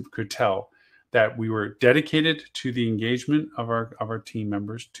guest could tell that we were dedicated to the engagement of our team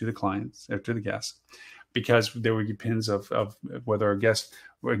members, to the clients, or to the guests, because there would be pins of whether a guest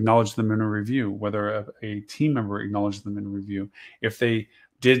acknowledged them in a review, whether a team member acknowledged them in a review, if they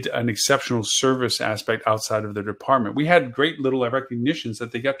did an exceptional service aspect outside of their department. We had great little recognitions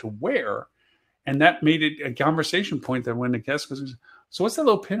that they got to wear, and that made it a conversation point that when the guest goes, so what's that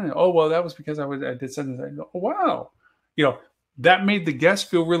little pin? Oh, well, that was because I did something. I go, oh, wow. That made the guests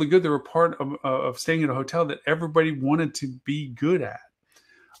feel really good. They were part of staying at a hotel that everybody wanted to be good at.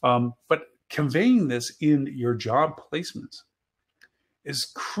 But conveying this in your job placements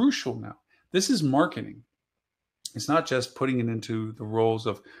is crucial now. This is marketing. It's not just putting it into the roles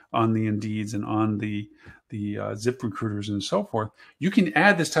on the Indeeds and on the Zip recruiters and so forth. You can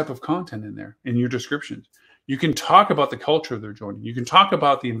add this type of content in there in your descriptions. You can talk about the culture they're joining. You can talk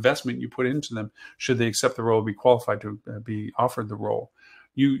about the investment you put into them should they accept the role, be qualified to be offered the role.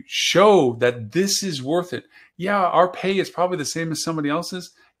 You show that this is worth it. Yeah, our pay is probably the same as somebody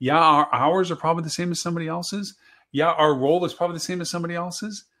else's. Yeah, our hours are probably the same as somebody else's. Yeah, our role is probably the same as somebody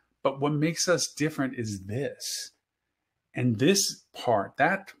else's. But what makes us different is this. And this part,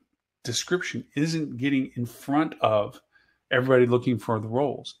 that description isn't getting in front of everybody looking for the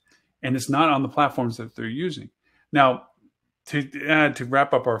roles. And it's not on the platforms that they're using. Now, to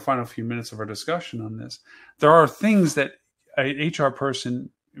wrap up our final few minutes of our discussion on this, there are things that an HR person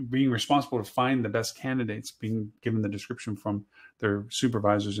being responsible to find the best candidates, being given the description from their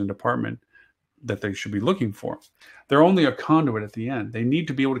supervisors and department that they should be looking for. They're only a conduit at the end. They need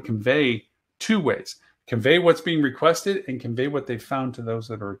to be able to convey 2 ways. Convey what's being requested and convey what they found to those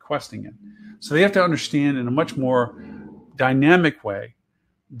that are requesting it. So they have to understand in a much more dynamic way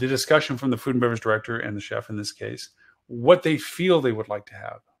the discussion from the food and beverage director and the chef in this case, what they feel they would like to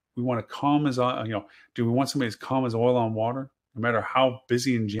have. We want to calm as, do we want somebody as calm as oil on water? No matter how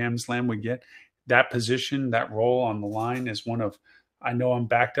busy and jam slam we get, that position, that role on the line is one of, I know I'm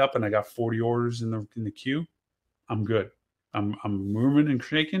backed up and I got 40 orders in the queue. I'm good. I'm moving and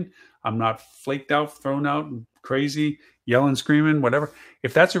shaking. I'm not flaked out, thrown out, crazy, yelling, screaming, whatever.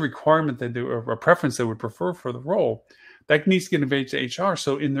 If that's a requirement that they, or a preference they would prefer for the role, that needs to get conveyed to HR.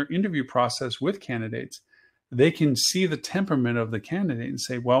 So in their interview process with candidates, they can see the temperament of the candidate and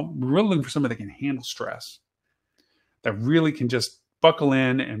say, well, we're really looking for somebody that can handle stress, that really can just buckle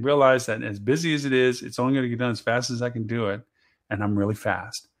in and realize that as busy as it is, it's only going to get done as fast as I can do it. And I'm really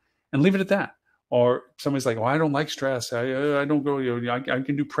fast, and leave it at that. Or somebody's like, well, I don't like stress. I don't go, I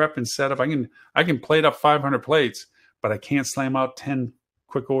can do prep and setup. I can plate up 500 plates, but I can't slam out 10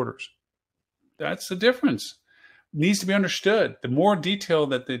 quick orders. That's the difference. It needs to be understood. The more detail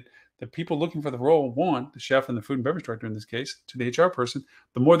that that people looking for the role want, the chef and the food and beverage director in this case, to the HR person,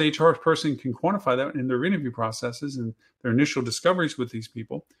 the more the HR person can quantify that in their interview processes and their initial discoveries with these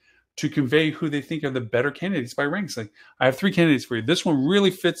people to convey who they think are the better candidates by ranks. Like, I have 3 candidates for you. This one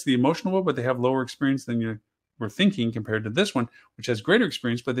really fits the emotional role, but they have lower experience than you were thinking compared to this one, which has greater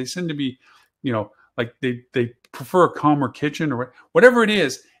experience, but they seem to be, like they prefer a calmer kitchen or whatever it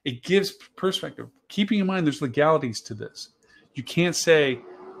is. It gives perspective. Keeping in mind there's legalities to this. You can't say,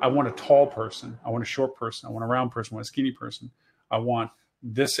 I want a tall person, I want a short person, I want a round person, I want a skinny person, I want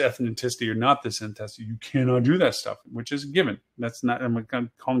this ethnicity or not this ethnicity. You cannot do that stuff, which is a given. That's not, I'm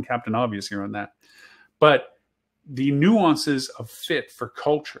calling Captain Obvious here on that. But the nuances of fit for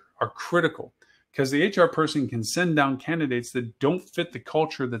culture are critical, because the HR person can send down candidates that don't fit the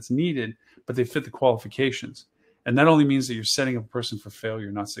culture that's needed, but they fit the qualifications. And that only means that you're setting up a person for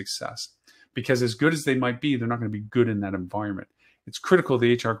failure, not success. Because as good as they might be, they're not going to be good in that environment. It's critical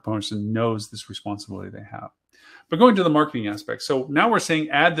the HR person knows this responsibility they have. But going to the marketing aspect. So now we're saying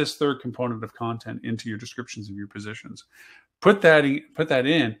add this third component of content into your descriptions of your positions. Put that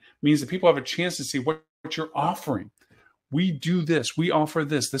in means that people have a chance to see what you're offering. We do this. We offer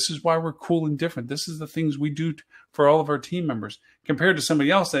this. This is why we're cool and different. This is the things we do for all of our team members. Compared to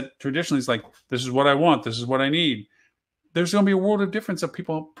somebody else that traditionally is like, this is what I want. This is what I need. There's going to be a world of difference of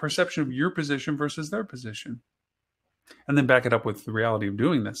people's perception of your position versus their position. And then back it up with the reality of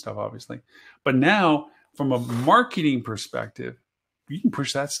doing that stuff, obviously. But now, from a marketing perspective, you can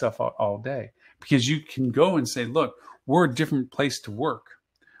push that stuff out all day, because you can go and say, look, we're a different place to work.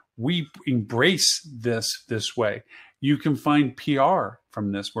 We embrace this way. You can find PR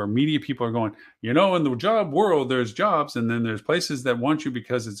from this, where media people are going, in the job world, there's jobs, and then there's places that want you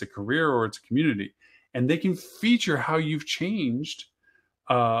because it's a career or it's a community. And they can feature how you've changed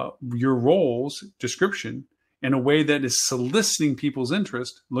your role's description in a way that is soliciting people's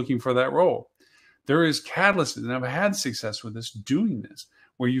interest, looking for that role. There is catalysts, and I've had success with this, doing this,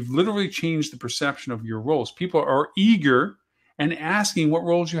 where you've literally changed the perception of your roles. People are eager and asking what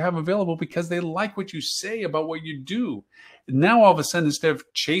roles you have available because they like what you say about what you do. Now, all of a sudden, instead of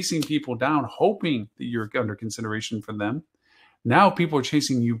chasing people down, hoping that you're under consideration for them, now people are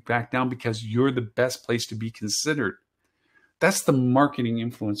chasing you back down because you're the best place to be considered. That's the marketing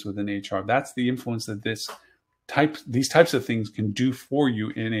influence within HR. That's the influence that these types of things can do for you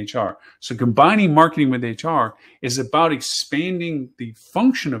in HR. So combining marketing with HR is about expanding the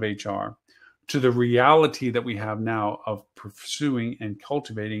function of HR to the reality that we have now of pursuing and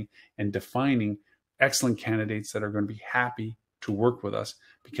cultivating and defining excellent candidates that are going to be happy to work with us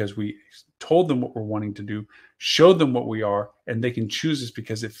because we told them what we're wanting to do, showed them what we are, and they can choose us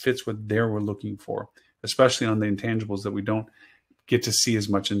because it fits what they're looking for, especially on the intangibles that we don't get to see as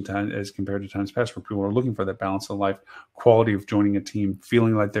much in time as compared to times past, where people are looking for that balance of life, quality of joining a team,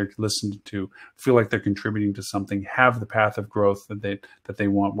 feeling like they're listened to, feel like they're contributing to something, have the path of growth that they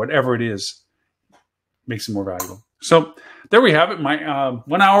want, whatever it is, makes it more valuable. So there we have it, my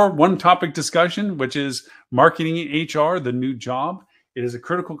 1 hour, one topic discussion, which is marketing in HR, the new job. It is a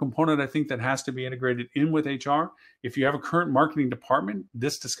critical component, I think, that has to be integrated in with HR. If you have a current marketing department,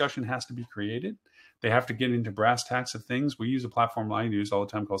 this discussion has to be created. They have to get into brass tacks of things. We use a platform I use all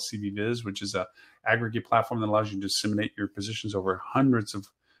the time called CVViz, which is an aggregate platform that allows you to disseminate your positions over hundreds of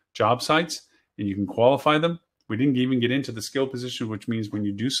job sites, and you can qualify them. We didn't even get into the skill position, which means when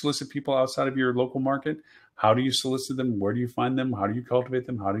you do solicit people outside of your local market, how do you solicit them? Where do you find them? How do you cultivate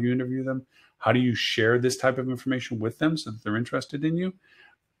them? How do you interview them? How do you share this type of information with them so that they're interested in you?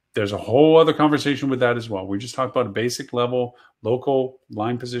 There's a whole other conversation with that as well. We just talked about a basic level, local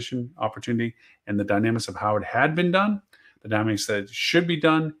line position opportunity, and the dynamics of how it had been done, the dynamics that should be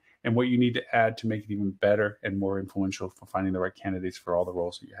done, and what you need to add to make it even better and more influential for finding the right candidates for all the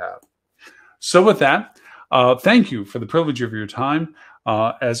roles that you have. So with that, thank you for the privilege of your time.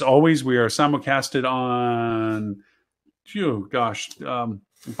 As always, we are simulcasted on,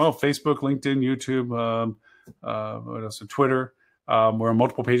 Facebook, LinkedIn, YouTube, what else? Twitter. We're on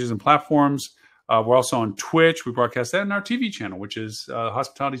multiple pages and platforms. We're also on Twitch. We broadcast that in our TV channel, which is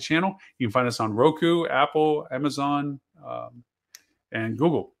Hospitality Channel. You can find us on Roku, Apple, Amazon, and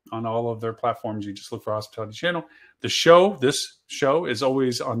Google. On all of their platforms, you just look for Hospitality Channel. This show is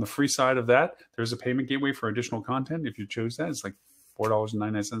always on the free side of that. There's a payment gateway for additional content. If you choose that, it's like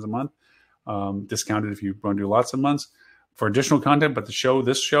 $4.99 a month, discounted if you want to do lots of months for additional content. But this show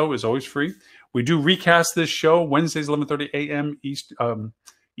is always free. We do recast this show Wednesdays, 11:30 a.m. East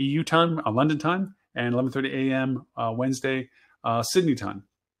EU time, London time, and 11:30 a.m. Wednesday, Sydney time.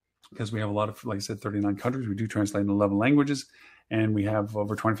 because we have a lot of, like I said, 39 countries. We do translate in 11 languages, and we have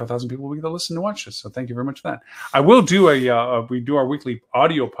over 25,000 people we get to listen to watch this. So thank you very much for that. I will do we do our weekly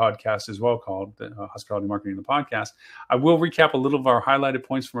audio podcast as well, called Hospitality Marketing, the Podcast. I will recap a little of our highlighted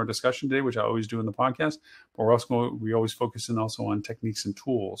points from our discussion today, which I always do in the podcast. But we always focus in also on techniques and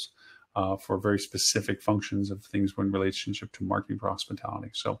tools for very specific functions of things in relationship to marketing for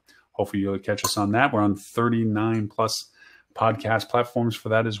hospitality. So hopefully you'll catch us on that. We're on 39 plus podcast platforms for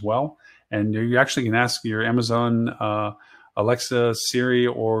that as well. And you actually can ask your Amazon, Alexa, Siri,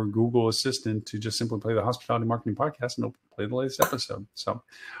 or Google Assistant to just simply play the Hospitality Marketing Podcast, and it'll play the latest episode. So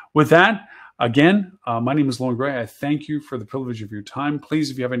with that, again, my name is Loren Gray. I thank you for the privilege of your time. Please,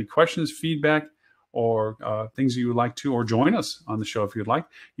 if you have any questions, feedback, or things that you would like to, or join us on the show if you'd like,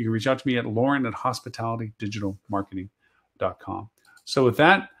 you can reach out to me at loren@hospitalitydigitalmarketing.com. So with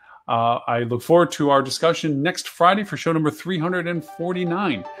that, I look forward to our discussion next Friday for show number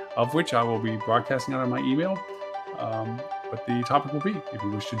 349, of which I will be broadcasting out on my email. What the topic will be, if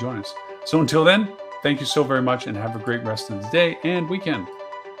you wish to join us. So until then, thank you so very much, and have a great rest of the day and weekend.